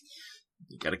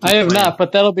 I have not,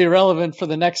 but that'll be relevant for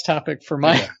the next topic for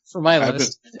my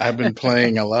list. I've been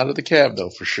playing a lot of the Cav though,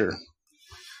 for sure.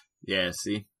 Yeah,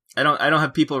 see, I don't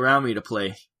have people around me to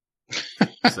play,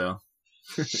 so.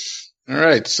 All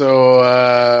right,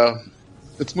 so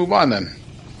let's move on then.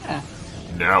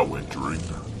 Now entering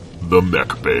the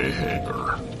Mech Bay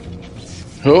hangar.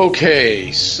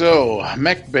 Okay, so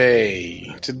Mech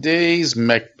Bay. Today's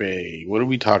Mech Bay. What are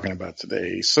we talking about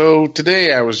today? So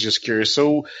today I was just curious.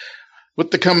 So with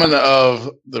the coming of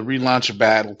the relaunch of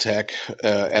BattleTech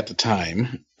at the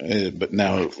time, but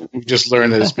now we just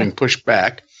learned that it's being pushed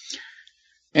back,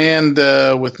 and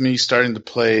with me starting to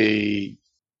play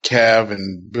Cav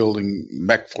and building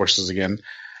mech forces again,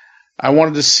 I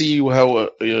wanted to see how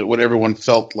what everyone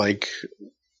felt like,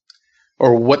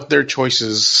 or what their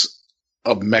choices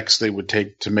of mechs they would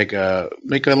take to make a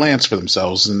lance for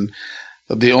themselves. And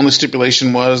the only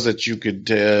stipulation was that you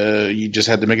just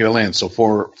had to make it a lance. So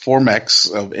four mechs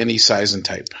of any size and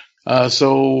type.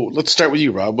 So let's start with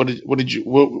you, Rob. What did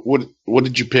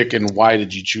you pick, and why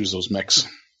did you choose those mechs?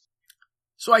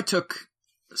 So I took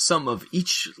some of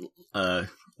each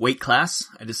weight class.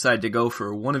 I decided to go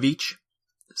for one of each.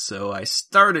 So I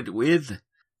started with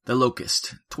the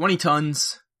Locust, 20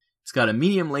 tons. It's got a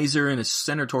medium laser in its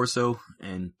center torso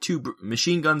and 2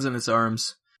 machine guns in its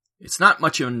arms. It's not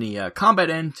much on the combat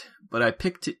end, but I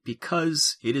picked it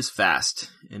because it is fast,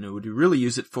 and it would really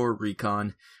use it for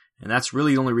recon, and that's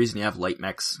really the only reason you have light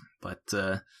mechs. But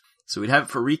so we'd have it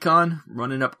for recon,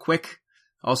 running up quick,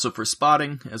 also for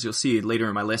spotting. As you'll see later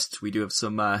in my list, we do have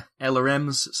some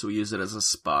LRMs, so we use it as a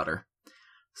spotter.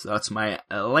 So that's my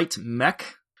light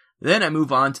mech. Then I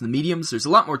move on to the mediums. There's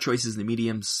a lot more choices in the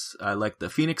mediums. I like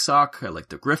the Phoenix Hawk, I like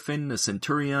the Griffin, the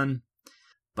Centurion,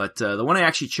 but the one I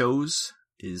actually chose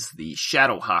is the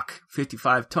Shadow Hawk,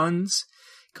 55 tons.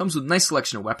 Comes with a nice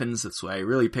selection of weapons, that's why I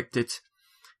really picked it.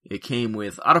 It came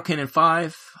with Autocannon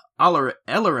 5,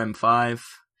 LRM 5,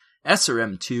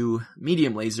 SRM 2,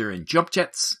 medium laser, and jump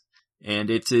jets. And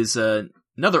it is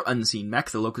another unseen mech.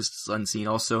 The Locust is unseen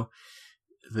also.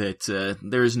 That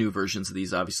there is new versions of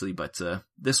these, obviously, but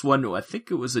this one, I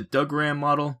think it was a Dougram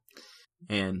model.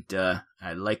 And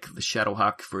I like the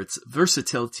Shadowhawk for its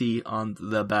versatility on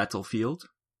the battlefield.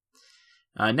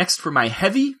 Next for my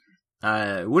heavy,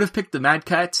 I would have picked the Mad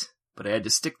Cat, but I had to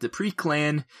stick to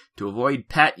pre-clan to avoid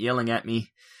Pat yelling at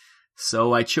me.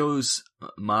 So I chose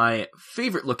my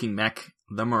favorite looking mech,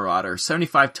 the Marauder.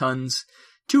 75 tons,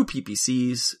 2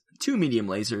 PPCs, 2 medium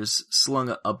lasers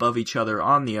slung above each other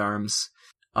on the arms,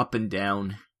 up and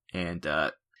down, and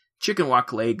chicken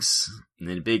walk legs, and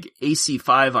then a big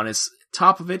AC-5 on its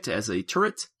top of it as a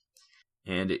turret.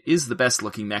 And it is the best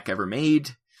looking mech ever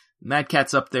made. Mad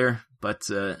Cat's up there, but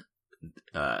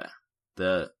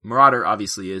the Marauder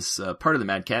obviously is part of the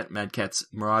Mad Cat. Mad Cat's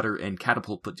Marauder and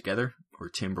Catapult put together, or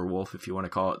Timberwolf if you want to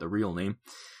call it the real name.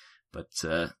 But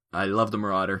I love the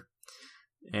Marauder.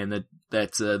 And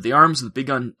the arms, the big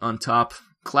on top,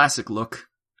 classic look.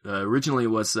 Originally it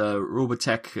was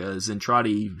Robotech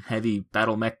Zentradi heavy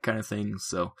battle mech kind of thing,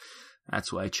 so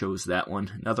that's why I chose that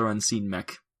one. Another unseen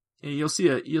mech. And you'll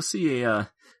see a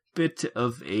bit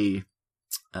of a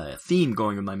theme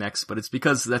going with my mechs, but it's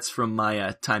because that's from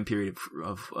my time period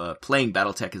of playing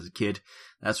BattleTech as a kid.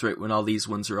 That's right when all these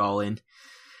ones are all in.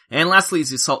 And lastly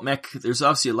is the Assault Mech. There's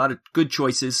obviously a lot of good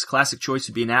choices. Classic choice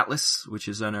would be an Atlas, which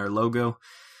is on our logo,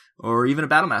 or even a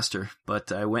Battlemaster,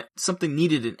 but I went something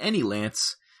needed in any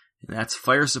lance, and that's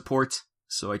fire support,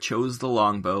 so I chose the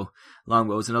Longbow.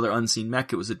 Longbow is another unseen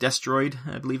mech. It was a Destroid,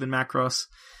 I believe, in Macross.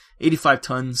 85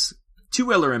 tons, 2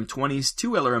 LRM-20s,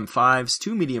 2 LRM-5s,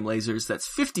 2 medium lasers. That's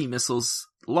 50 missiles,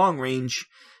 long range,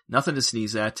 nothing to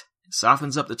sneeze at.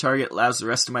 Softens up the target, allows the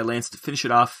rest of my lance to finish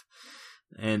it off.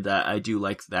 And I do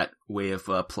like that way of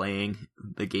playing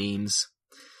the games.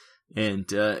 And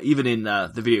even in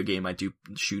the video game, I do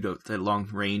shoot out at long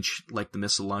range, like the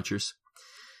missile launchers.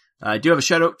 I do have a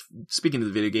shout out, speaking of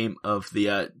the video game, of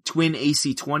the twin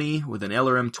AC-20 with an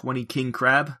LRM-20 King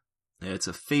Crab. It's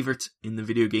a favorite in the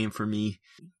video game for me,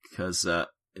 because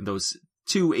those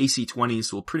 2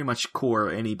 AC-20s will pretty much core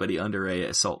anybody under a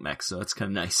assault mech, so it's kind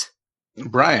of nice.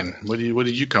 Brian, what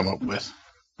did you come up with?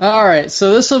 All right,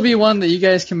 so this will be one that you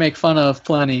guys can make fun of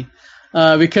plenty,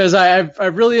 because I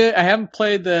haven't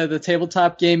played the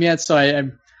tabletop game yet, so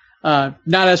I'm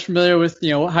not as familiar with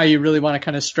how you really want to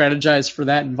kind of strategize for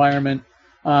that environment.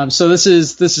 So this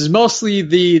is mostly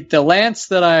the lance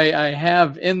that I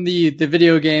have in the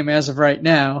video game as of right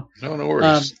now. No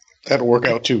worries. That'll work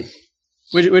out too.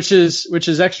 Which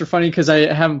is extra funny because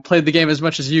I haven't played the game as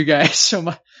much as you guys,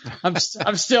 so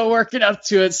I'm still working up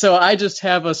to it. So I just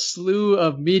have a slew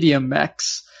of medium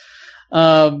mechs.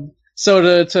 So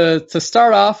to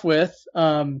start off with,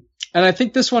 and I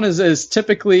think this one is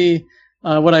typically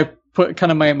what I put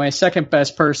kind of my second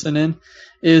best person in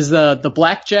is the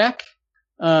Blackjack,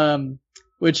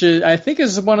 which I think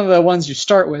is one of the ones you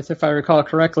start with, if I recall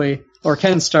correctly, or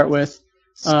can start with.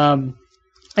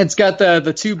 It's got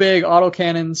the 2 big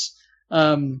autocannons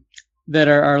that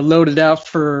are loaded out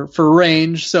for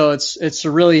range, so it's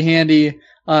really handy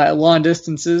at long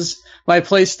distances. My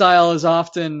play style is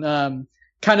often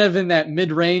kind of in that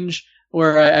mid range,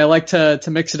 where I like to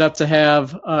mix it up to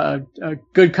have a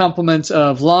good complement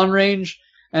of long range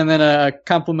and then a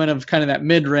complement of kind of that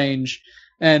mid range,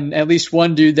 and at least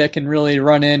one dude that can really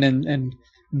run in and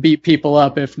beat people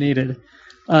up if needed.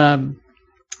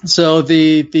 So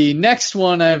the next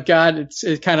one I've got,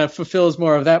 it kind of fulfills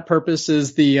more of that purpose,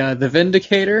 is the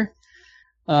Vindicator.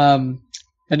 And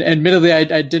admittedly,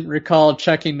 I didn't recall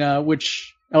checking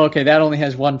which. Oh, okay, that only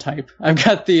has one type. I've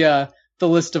got the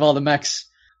list of all the mechs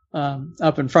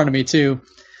up in front of me too,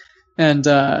 and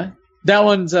that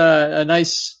one's a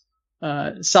nice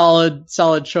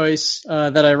solid choice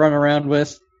that I run around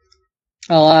with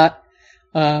a lot.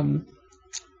 Then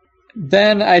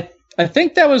I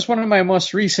think that was one of my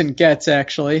most recent gets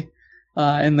actually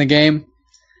in the game,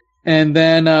 and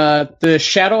then the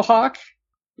Shadowhawk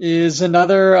is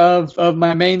another of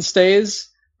my mainstays.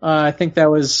 I think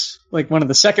that was like one of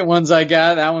the second ones I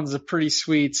got. That one's a pretty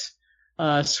sweet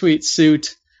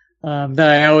suit that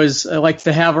I like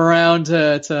to have around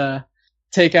to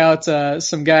take out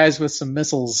some guys with some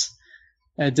missiles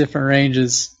at different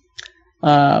ranges.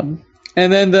 And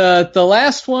then the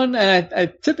last one, and I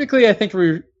typically, I think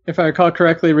if I recall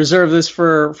correctly, reserve this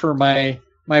for my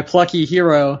plucky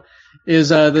hero, is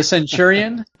the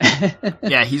Centurion.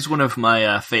 Yeah, he's one of my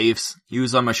faves. He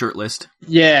was on my short list.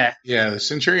 Yeah. Yeah, the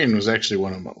Centurion was actually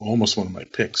almost one of my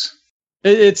picks.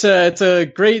 It's a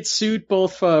great suit,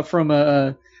 both from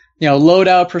a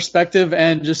loadout perspective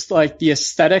and just like the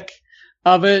aesthetic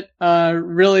of it.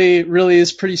 Really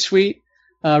is pretty sweet.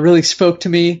 Really spoke to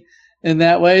me in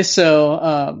that way.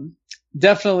 So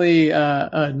definitely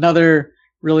another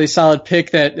really solid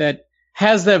pick that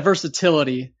has that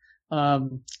versatility.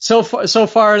 So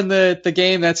far in the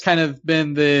game, that's kind of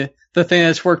been the thing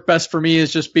that's worked best for me,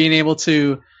 is just being able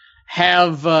to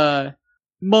have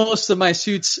most of my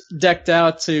suits decked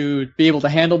out to be able to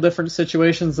handle different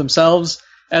situations themselves,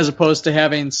 as opposed to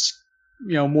having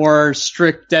more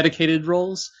strict dedicated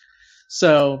roles.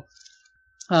 So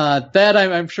that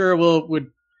I'm sure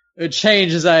would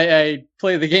change as I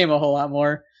play the game a whole lot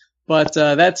more. But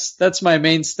that's my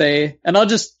mainstay, and I'll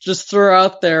just throw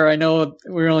out there. I know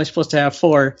we're only supposed to have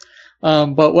 4,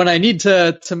 but when I need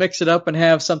to mix it up and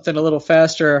have something a little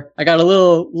faster, I got a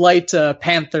little light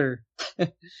Panther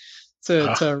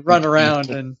to run around,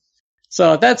 and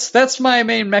so that's my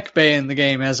main mech bay in the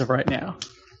game as of right now.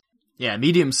 Yeah,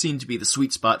 mediums seem to be the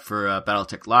sweet spot for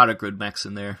BattleTech. A lot of good mechs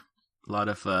in there, a lot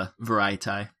of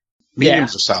variety.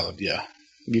 Mediums are solid, yeah.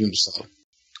 Mediums are solid.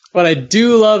 But I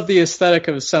do love the aesthetic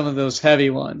of some of those heavy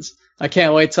ones. I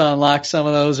can't wait to unlock some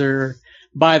of those or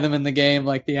buy them in the game,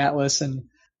 like the Atlas and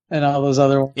all those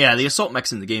other ones. Yeah, the assault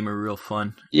mechs in the game are real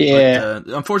fun. Yeah.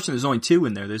 But, unfortunately, there's only 2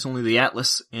 in there. There's only the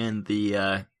Atlas and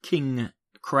the King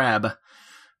Crab.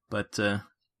 But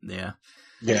yeah,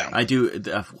 I do.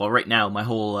 Well, right now my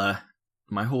whole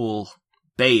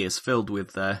bay is filled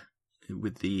with the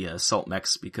assault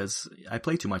mechs because I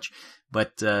play too much.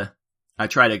 But I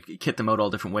try to kit them out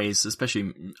all different ways,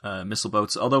 especially missile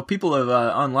boats. Although people have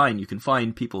online, you can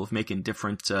find people making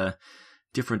different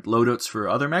loadouts for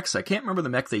other mechs. I can't remember the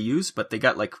mech they use, but they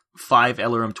got like 5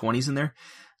 LRM-20s in there,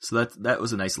 so that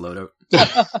was a nice loadout.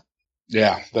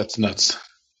 Yeah, that's nuts.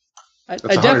 That's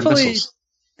I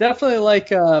definitely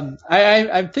like.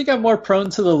 I think I'm more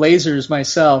prone to the lasers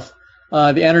myself.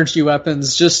 The energy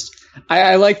weapons. Just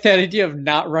I like that idea of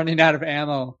not running out of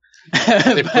ammo.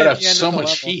 They put up so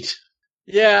much heat.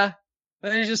 Yeah,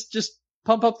 then you just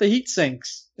pump up the heat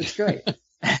sinks. It's great.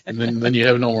 And then you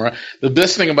have no more. The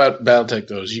best thing about BattleTech,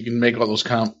 though, is you can make all those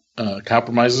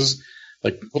compromises,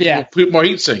 like put more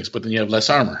heat sinks, but then you have less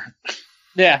armor.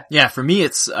 Yeah. Yeah, for me,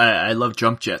 I love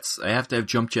jump jets. I have to have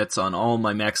jump jets on all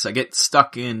my mechs. I get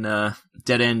stuck in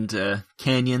dead end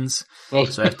canyons, so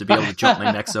I have to be able to jump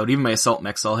my mechs out. Even my assault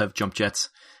mechs, I'll have jump jets.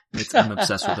 I'm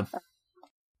obsessed with them.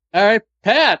 All right,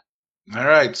 Pat. All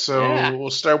right, so we'll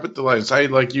start with the lights. I,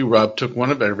 like you, Rob, took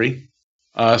one of every.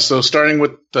 So starting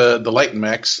with the light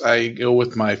mechs, I go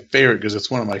with my favorite because it's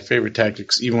one of my favorite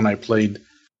tactics. Even when I played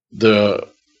the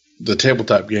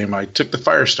tabletop game, I took the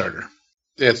Firestarter.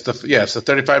 It's the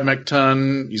 35 mech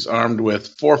ton. He's armed with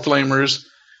 4 flamers,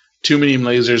 2 medium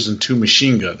lasers, and 2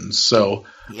 machine guns. So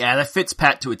yeah, that fits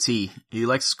Pat to a T. He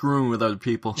likes screwing with other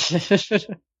people. Set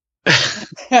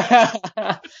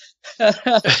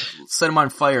them on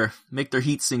fire. Make their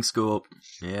heat sinks go up.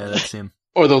 Yeah, that's him.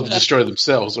 Or they'll destroy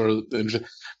themselves.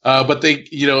 But they,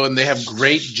 and they have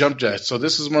great jump jets. So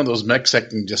this is one of those mechs that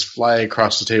can just fly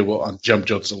across the table on jump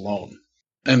jets alone.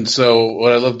 And so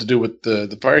what I love to do with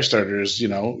the Firestarter is,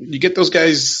 you get those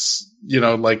guys,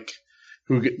 like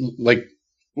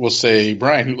we'll say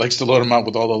Brian, who likes to load them out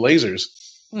with all the lasers.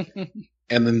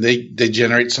 And then they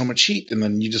generate so much heat. And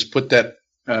then you just put that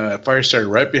Firestarter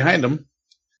right behind them.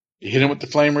 You hit them with the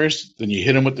flamers, then you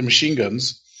hit them with the machine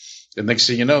guns. And next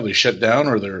thing you know, they shut down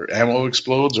or their ammo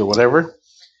explodes or whatever.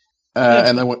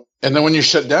 And And then when you're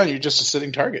shut down, you're just a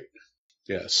sitting target.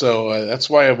 Yeah, so that's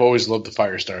why I've always loved the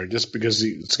Firestar, just because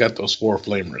it's got those 4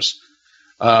 flamers.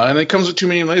 And it comes with 2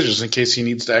 medium lasers in case he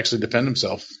needs to actually defend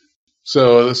himself.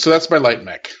 So that's my light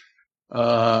mech.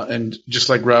 And just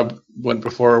like Rob went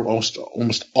before,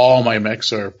 almost all my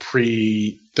mechs are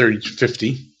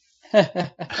pre-3050.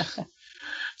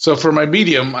 So for my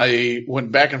medium, I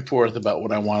went back and forth about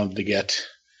what I wanted to get.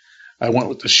 I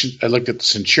looked at the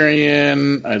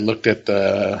Centurion. I looked at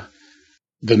the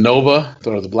Nova,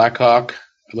 or the Blackhawk.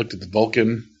 I looked at the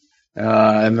Vulcan.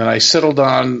 And then I settled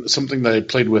on something that I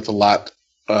played with a lot.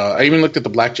 I even looked at the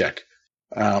Blackjack.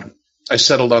 I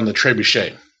settled on the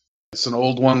Trebuchet. It's an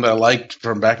old one that I liked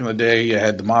from back in the day. I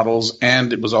had the models,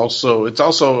 and it's also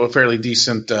a fairly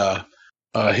decent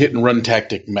hit and run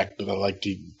tactic mech that I like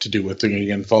to do with. And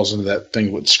again, falls into that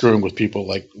thing with screwing with people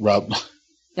like Rob.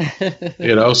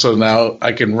 So now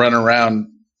I can run around.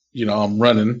 I'm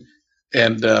running,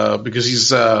 and because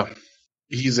he's a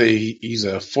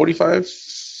 45,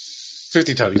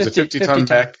 50 ton. He's a 50 ton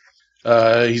mech.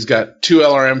 He's got 2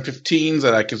 LRM-15s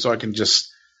that I can just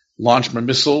launch my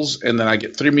missiles, and then I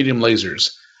get 3 medium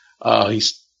lasers.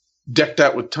 He's decked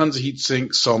out with tons of heat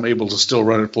sinks, so I'm able to still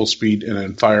run at full speed and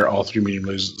then fire all 3 medium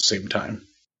lasers at the same time.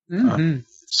 Mm-hmm.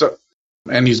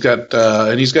 And he's got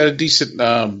a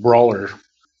decent brawler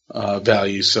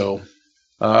value. So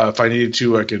if I needed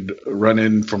to, I could run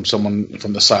in from someone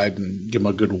from the side and give him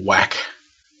a good whack.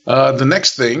 The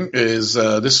next thing is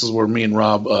this is where me and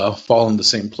Rob fall in the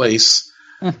same place.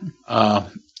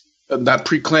 Not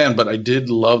pre-clan, but I did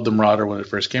love the Marauder when it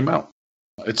first came out.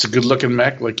 It's a good-looking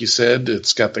mech, like you said.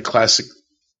 It's got the classic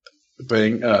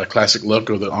look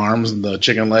of the arms and the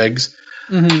chicken legs.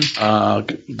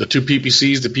 Mm-hmm. The 2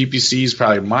 PPCs. The PPC is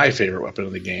probably my favorite weapon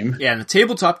in the game. Yeah, in the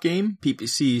tabletop game,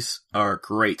 PPCs are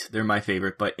great. They're my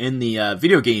favorite. But in the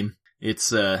video game,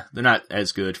 they're not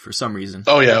as good for some reason.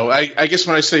 Oh yeah, I guess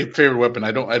when I say favorite weapon,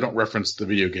 I don't reference the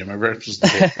video game. I reference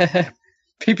the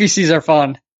PPCs are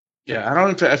fun. Yeah,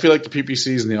 I feel like the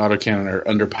PPCs and the autocannon are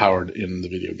underpowered in the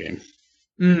video game.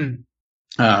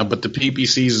 But the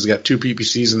PPCs has got 2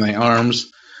 PPCs in the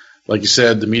arms, like you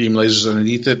said, the medium lasers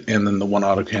underneath it, and then the 1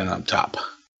 autocannon on top.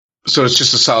 So it's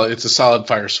just a solid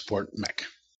fire support mech.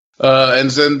 And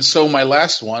then so my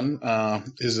last one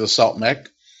is the assault mech,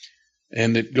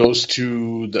 and it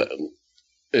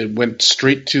went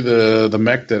straight to the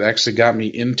mech that actually got me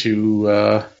into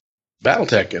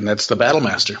BattleTech, and that's the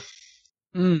Battlemaster.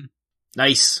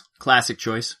 Nice. Classic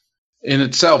choice. In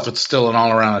itself, it's still an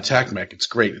all-around attack mech. It's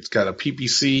great. It's got a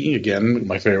PPC, again,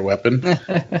 my favorite weapon.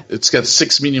 It's got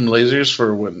 6 medium lasers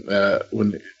for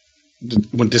when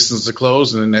distances are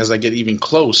close, and then as I get even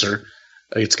closer,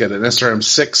 it's got an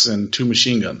SRM-6 and 2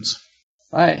 machine guns.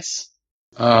 Nice.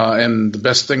 And the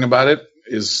best thing about it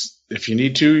is, if you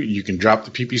need to, you can drop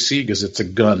the PPC because it's a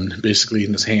gun, basically,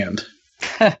 in his hand.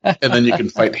 And then you can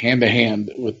fight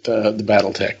hand-to-hand with the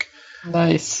BattleTech.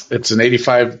 Nice. It's an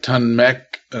 85-ton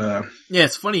mech. Yeah,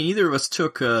 it's funny. Neither of us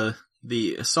took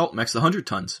the assault mechs, the 100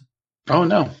 tons. Oh,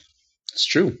 no. It's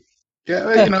true.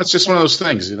 Yeah, it's just one of those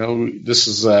things. This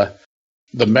is the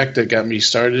mech that got me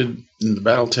started in the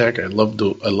BattleTech. I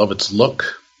love its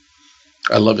look.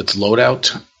 I love its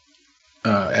loadout,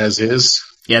 as is.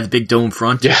 Yeah, the big dome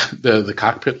front. Yeah, the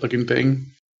cockpit-looking thing.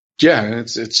 Yeah, and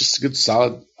it's just a good,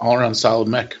 solid, all-around solid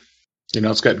mech.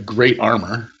 It's got great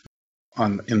armor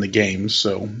in the game,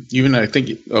 so even I think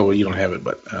you don't have it,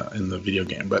 but in the video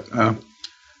game, but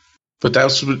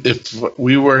that's if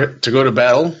we were to go to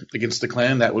battle against the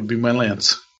clan, that would be my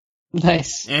lance.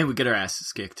 Nice. And we get our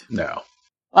asses kicked. No,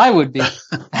 I would be.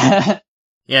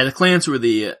 Yeah, the clans were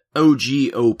the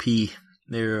OG OP.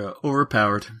 They're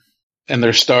overpowered, and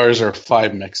their stars are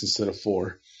 5 mechs instead of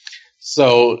 4.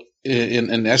 So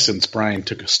in essence, Brian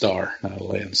took a star, not a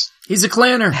lance. He's a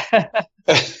clanner.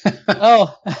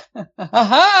 Oh,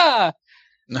 aha!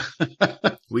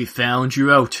 We found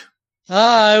you out.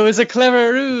 It was a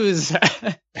clever ruse.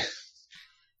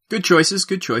 Good choices.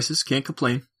 Can't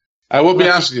complain. I will be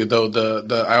honest with you,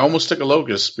 though. I almost took a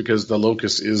Locust because the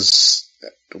Locust is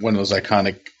one of those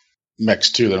iconic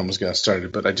mechs too that almost got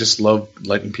started. But I just love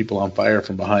lighting people on fire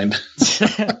from behind.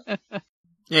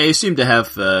 Yeah, you seem to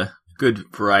have good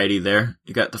variety there.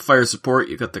 You got the fire support.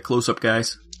 You got the close-up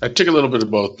guys. I took a little bit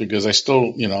of both because I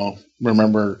still,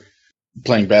 remember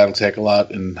playing BattleTech a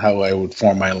lot and how I would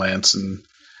form my lance. And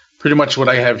pretty much what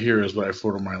I have here is what I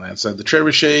form my lance. The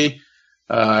Trebuchet,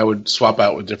 I would swap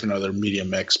out with different other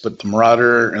medium mechs, but the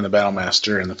Marauder and the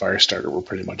Battlemaster and the Firestarter were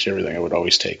pretty much everything I would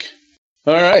always take.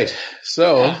 All right.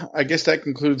 So I guess that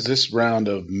concludes this round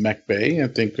of Mech Bay. I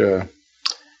think it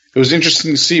was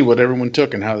interesting to see what everyone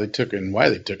took and how they took it and why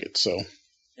they took it. So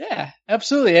Yeah,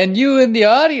 absolutely. And you in the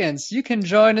audience, you can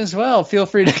join as well. Feel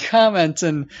free to comment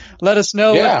and let us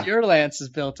know what your lance is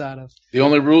built out of. The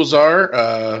only rules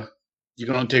are you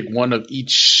can only take one of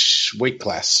each weight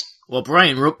class. Well,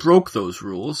 Brian broke those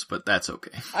rules, but that's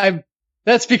okay.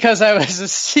 That's because I was a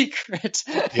secret.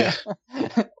 Yeah.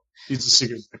 He's a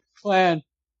secret plan.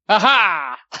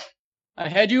 Aha! I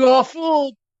had you all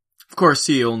fooled. Of course,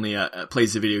 he only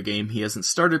plays the video game. He hasn't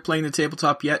started playing the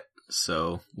tabletop yet,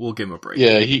 so we'll give him a break.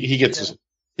 Yeah, he gets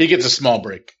a small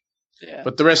break. Yeah.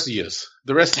 But the rest of you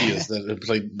that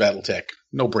play BattleTech,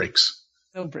 no breaks.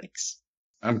 No breaks.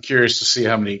 I'm curious to see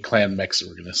how many clan mechs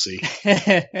we're going to see.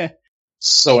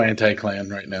 So anti-clan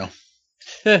right now.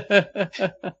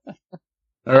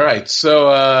 All right,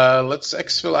 so let's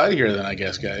exfil out of here then, I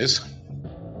guess, guys.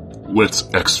 Let's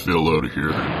exfil out of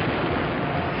here.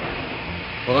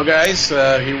 Well, guys,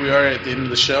 here we are at the end of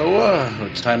the show.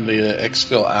 It's time to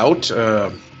exfil out.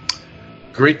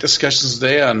 Great discussions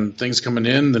today on things coming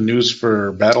in, the news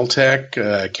for BattleTech,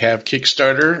 Cav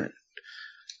Kickstarter.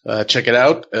 Check it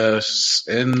out.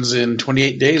 Ends in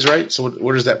 28 days, right? So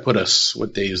where does that put us?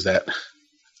 What day is that?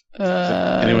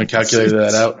 Anyone calculated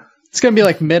that out? It's going to be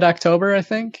like mid-October, I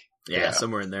think. Yeah,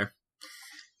 somewhere in there.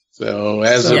 So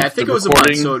I think it was a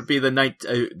month, so it'd be the night.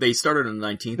 They started on the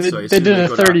 19th. So they did a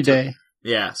 30-day.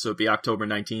 Yeah, so it'd be October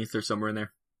 19th or somewhere in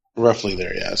there. Roughly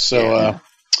there, yeah. So,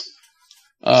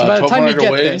 so by the time you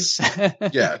get this.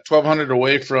 1,200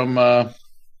 away from... wow,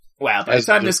 by the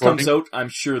time this comes out, I'm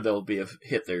sure there'll be a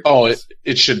hit there. Oh,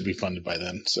 it should be funded by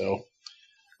then, so...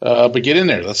 but get in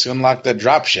there. Let's unlock that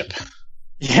dropship.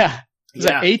 Yeah. Is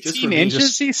that 18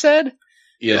 inches, he said?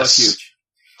 Yes. That's huge.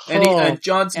 And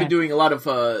John's been doing a lot of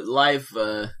live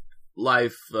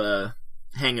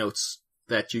hangouts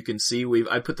that you can see.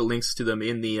 I put the links to them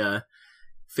in the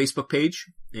Facebook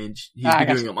page, and he's been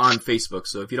doing them on Facebook.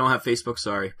 So if you don't have Facebook,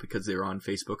 sorry, because they're on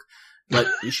Facebook. But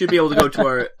you should be able to go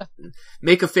to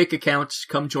make a fake account,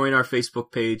 come join our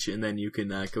Facebook page, and then you can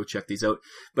go check these out.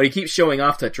 But he keeps showing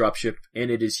off that dropship, and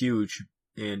it is huge,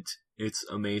 and it's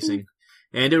amazing.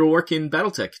 And it'll work in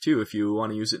BattleTech, too, if you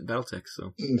want to use it in BattleTech.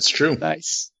 So it's true.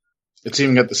 Nice. It's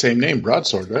even got the same name,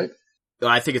 Broadsword, right?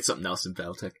 I think it's something else in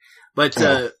BattleTech. But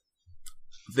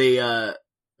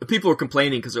people are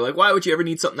complaining because they're like, why would you ever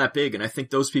need something that big? And I think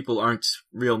those people aren't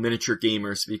real miniature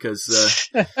gamers because,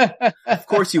 of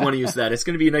course you want to use that. It's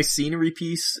going to be a nice scenery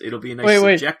piece. It'll be a nice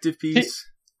subjective piece.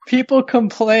 People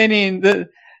complaining,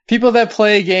 people that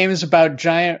play games about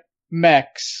giant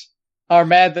mechs are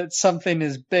mad that something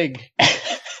is big.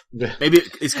 Maybe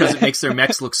it's because it makes their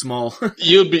mechs look small.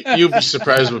 You'll be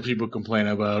surprised what people complain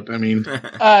about. I mean,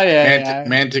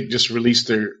 Mantic just released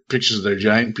their pictures of their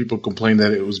giant. People complained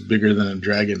that it was bigger than a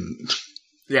dragon.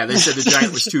 Yeah, they said the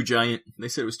giant was too giant. They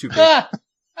said it was too big.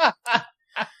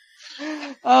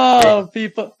 Oh,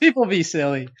 people be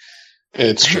silly.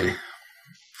 It's true.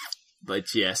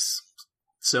 But yes.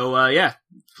 So,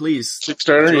 please.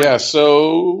 Kickstarter, yeah.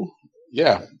 So,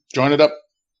 join it up.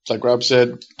 Like Rob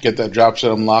said, get that drop set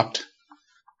unlocked.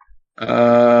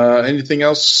 Anything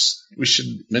else we should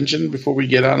mention before we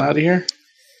get on out of here?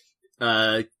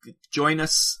 Join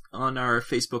us on our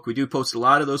Facebook. We do post a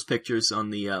lot of those pictures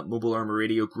on the Mobile Armor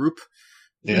Radio group.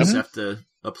 You just have to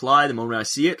apply. The moment I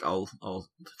see it, I'll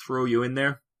throw you in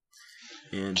there.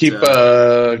 And keep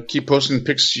posting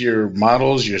pics of your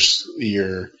models,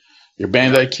 your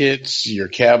Bandai kits, your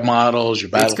Cav models,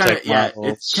 your BattleTech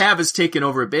models. Cav has taken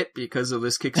over a bit because of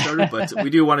this Kickstarter, but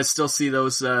we do want to still see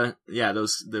those Gundam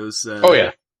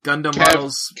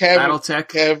models,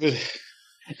 BattleTech.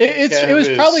 It was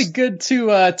probably good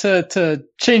to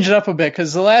change it up a bit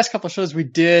because the last couple of shows we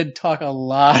did talk a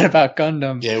lot about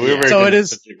Gundam. Yeah, we were so it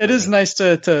is nice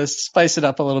to spice it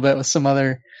up a little bit with some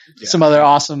other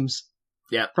awesomes.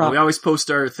 Yeah, we always post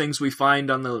our things we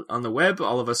find on the web.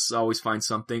 All of us always find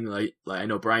something. Like I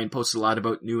know Brian posts a lot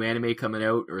about new anime coming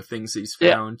out or things he's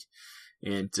found,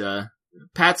 and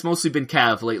Pat's mostly been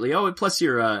Cav lately. Oh, and plus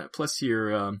your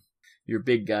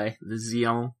big guy, the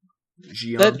Xion.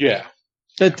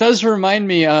 That does remind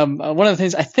me. One of the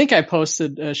things I think I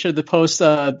posted, shared the post,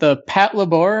 the Pat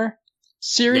Labor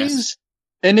series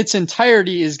in its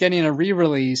entirety is getting a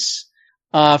re-release.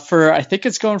 For, I think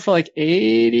it's going for like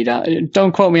 $80.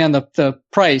 Don't quote me on the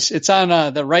price. It's on,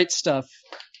 the Right Stuff,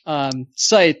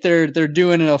 site. They're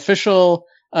doing an official,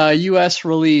 US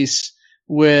release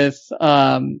with,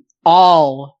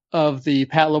 all of the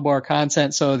Pat Labor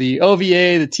content. So the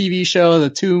OVA, the TV show, the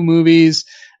 2 movies,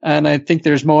 and I think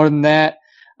there's more than that.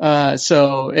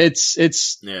 So it's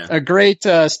a great,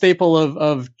 staple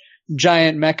of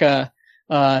giant mecha,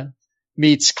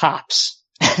 meets cops.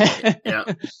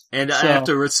 Yeah. And I have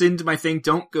to rescind my thing.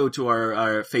 Don't go to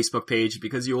our Facebook page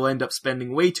because you will end up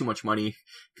spending way too much money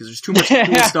because there's too much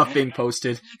cool stuff being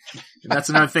posted. And that's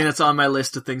another thing that's on my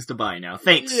list of things to buy now.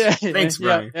 Thanks. Thanks,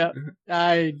 Brian. Yeah.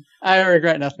 I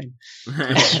regret nothing.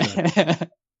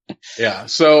 Yeah.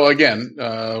 So again,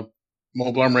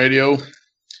 Mobile Arm Radio,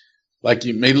 like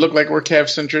you may look like we're Cav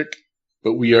centric,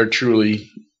 but we are truly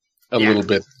a little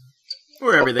bit.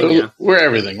 We're everything. Yeah. We're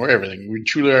everything. We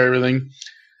truly are everything.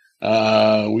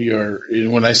 We are.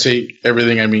 When I say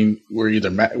everything, I mean we're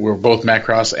both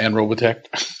Macross and Robotech.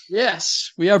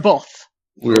 Yes, we are both.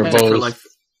 We are both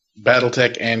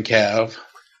BattleTech and Cav.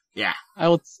 Yeah. I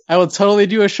will totally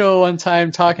do a show one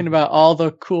time talking about all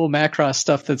the cool Macross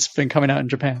stuff that's been coming out in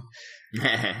Japan.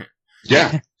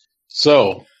 Yeah.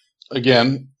 So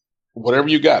again, whatever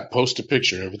you got, post a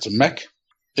picture. If it's a mech,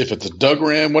 if it's a Dug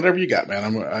Ram, whatever you got,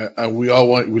 man. We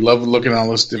love looking at all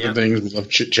those different things. We love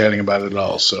chit-chatting about it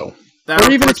all. So,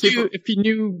 or even if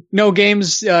you know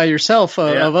games yourself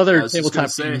of other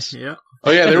tabletop games. Yeah.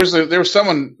 Oh yeah, there was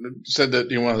someone that said that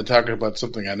you wanted to talk about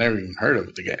something I never even heard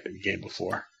of the game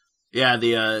before. Yeah,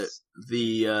 the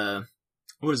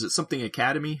what is it? Something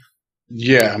Academy.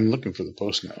 Yeah, I'm looking for the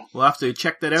post now. We'll have to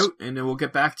check that out, and then we'll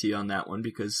get back to you on that one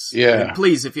because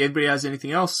please, if anybody has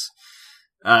anything else.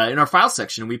 In our file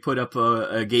section, we put up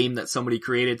a game that somebody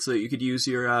created so that you could use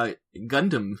your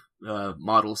Gundam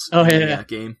models in that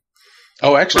game.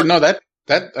 Oh, actually, no, that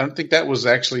I don't think that was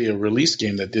actually a release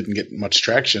game that didn't get much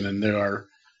traction, and there are...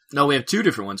 No, we have two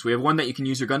different ones. We have one that you can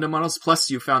use your Gundam models, plus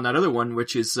you found that other one,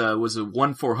 which was a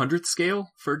 1/400th scale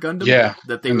for Gundam. Yeah,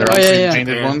 that they and were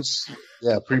pre-painted ones.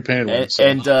 Yeah, pre-painted ones. So.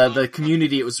 And the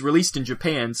community, it was released in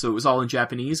Japan, so it was all in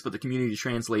Japanese, but the community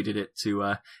translated it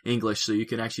to English, so you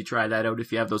can actually try that out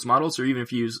if you have those models, or even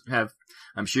if you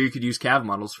I'm sure you could use Cav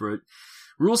models for it.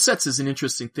 Rule sets is an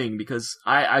interesting thing, because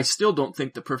I still don't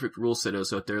think the perfect rule set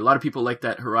is out there. A lot of people like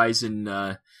that Horizon,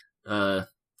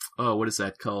 what is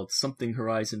that called? Something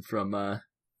Horizon from,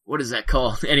 what is that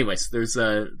called? Anyways, there's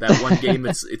that one game,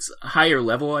 it's higher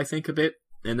level, I think, a bit.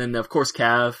 And then, of course,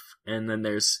 Cav, and then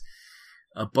there's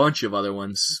a bunch of other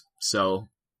ones. So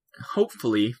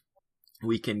hopefully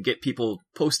we can get people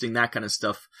posting that kind of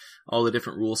stuff, all the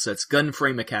different rule sets.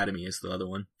 Gunframe Academy is the other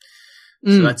one.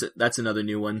 So that's another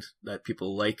new one that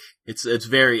people like. It's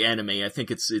very anime. I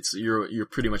think you're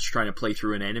pretty much trying to play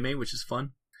through an anime, which is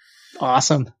fun.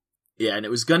 Awesome. Yeah, and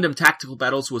it was Gundam Tactical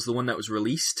Battles was the one that was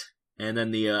released. And then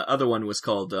the other one was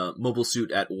called Mobile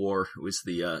Suit at War. It was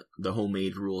the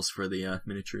homemade rules for the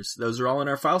miniatures. Those are all in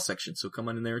our file section, so come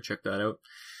on in there and check that out.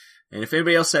 And if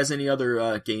anybody else has any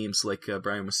other games, like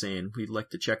Brian was saying, we'd like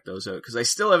to check those out, because I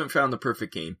still haven't found the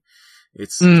perfect game.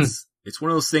 It's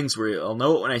one of those things where I'll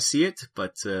know it when I see it,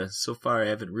 but so far I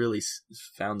haven't really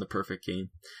found the perfect game.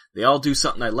 They all do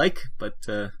something I like, but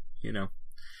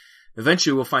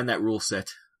eventually we'll find that rule set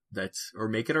or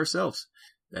make it ourselves.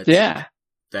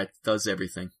 That does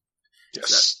everything.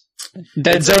 Yes.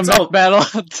 Dead Zone Battle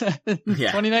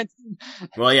 2019.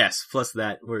 Well, yes. Plus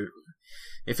that,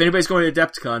 if anybody's going to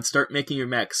Adepticon, start making your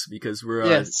mechs, because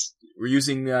we're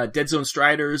using Dead Zone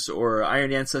Striders or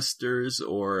Iron Ancestors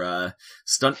or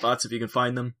Stunt Bots if you can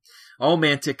find them. All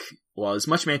Mantic, well, as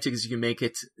much Mantic as you can make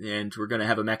it, and we're going to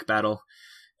have a mech battle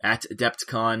at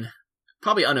Adepticon.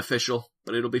 Probably unofficial,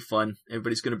 but it'll be fun.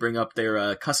 Everybody's going to bring up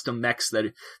their custom mechs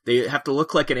that they have to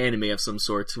look like an anime of some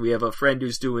sort. We have a friend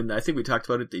who's doing, I think we talked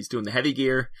about it, he's doing the heavy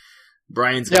gear.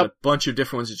 Brian's got a bunch of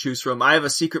different ones to choose from. I have a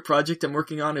secret project I'm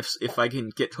working on if I can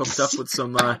get hooked up with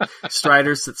some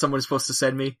Striders that someone's supposed to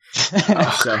send me. It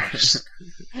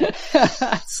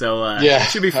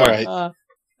should be fun. Right.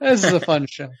 This is a fun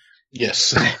show.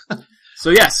 Yes.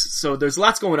 So there's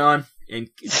lots going on. And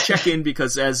check in,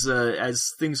 because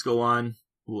as things go on,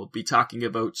 we'll be talking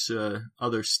about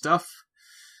other stuff.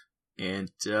 And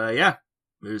I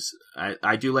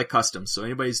do like custom. So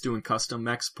anybody's doing custom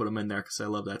mechs, put them in there, because I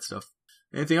love that stuff.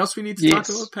 Anything else we need to talk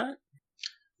about, Pat?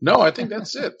 No, I think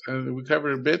that's it. We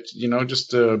covered a bit.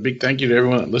 Just a big thank you to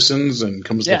everyone that listens and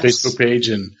comes to the Facebook page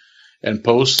and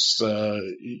posts.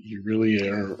 You really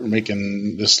are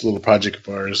making this little project of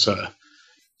ours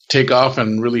take off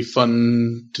and really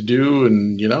fun to do.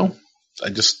 And,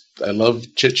 I love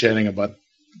chit-chatting about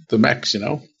the mechs,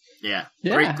 Yeah.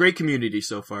 Great community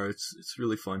so far. It's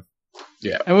really fun.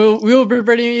 Yeah. And we'll be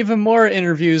bringing even more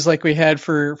interviews like we had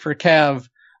for Cav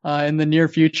in the near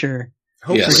future.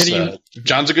 Yes,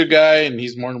 John's a good guy, and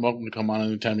he's more than welcome to come on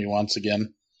anytime he wants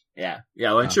again. Yeah.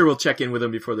 Well, I'm sure we'll check in with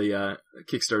him before the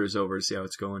Kickstarter's over to see how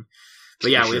it's going. But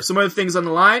we have some other things on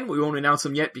the line. We won't announce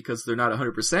them yet because they're not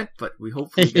 100%, but we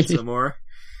hopefully get some more.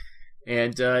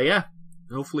 And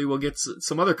hopefully we'll get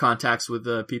some other contacts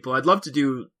with people. I'd love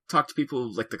to talk to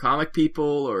people like the comic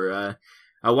people, or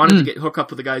I wanted to hook up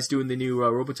with the guys doing the new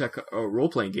Robotech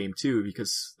role-playing game too,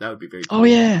 because that would be very cool. Oh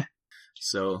yeah.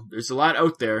 So there's a lot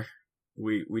out there.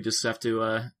 We just have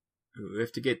to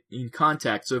get in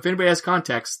contact. So if anybody has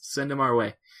contacts, send them our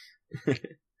way.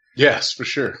 Yes, for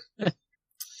sure. All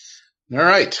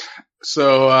right.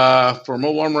 So for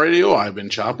Mobile Armor Radio, I've been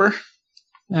Chopper.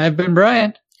 I've been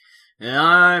Brian. And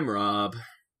I'm Rob.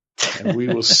 And we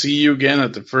will see you again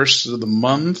at the first of the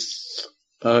month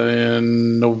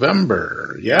in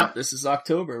November. Yeah. This is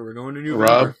October. We're going to New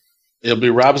Rob. It'll be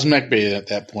Rob's Mech Bay at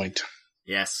that point.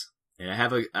 Yes. And I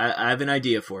have an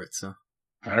idea for it, so.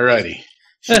 All righty.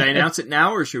 Should I announce it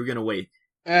now, or should we gonna wait?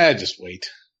 Just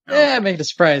wait. Yeah, make it a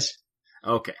surprise.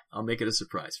 Okay. I'll make it a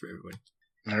surprise for everybody.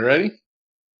 All righty?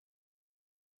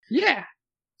 Yeah.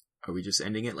 Are we just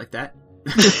ending it like that?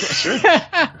 Sure.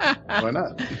 Why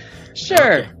not?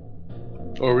 Sure. Okay.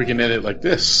 Or we can end it like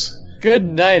this. Good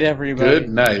night, everybody. Good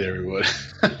night, everyone.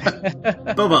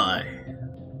 Bye-bye.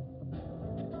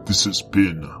 This has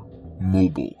been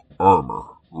Mobile Armor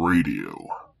Radio.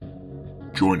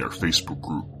 Join our Facebook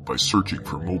group by searching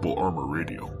for Mobile Armor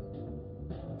Radio.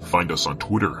 Find us on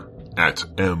Twitter at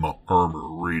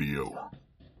 @MArmorRadio.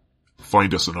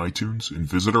 Find us on iTunes and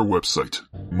visit our website,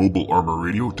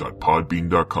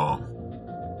 mobilearmorradio.podbean.com.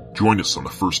 Join us on the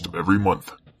first of every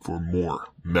month for more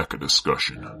mecha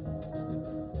discussion.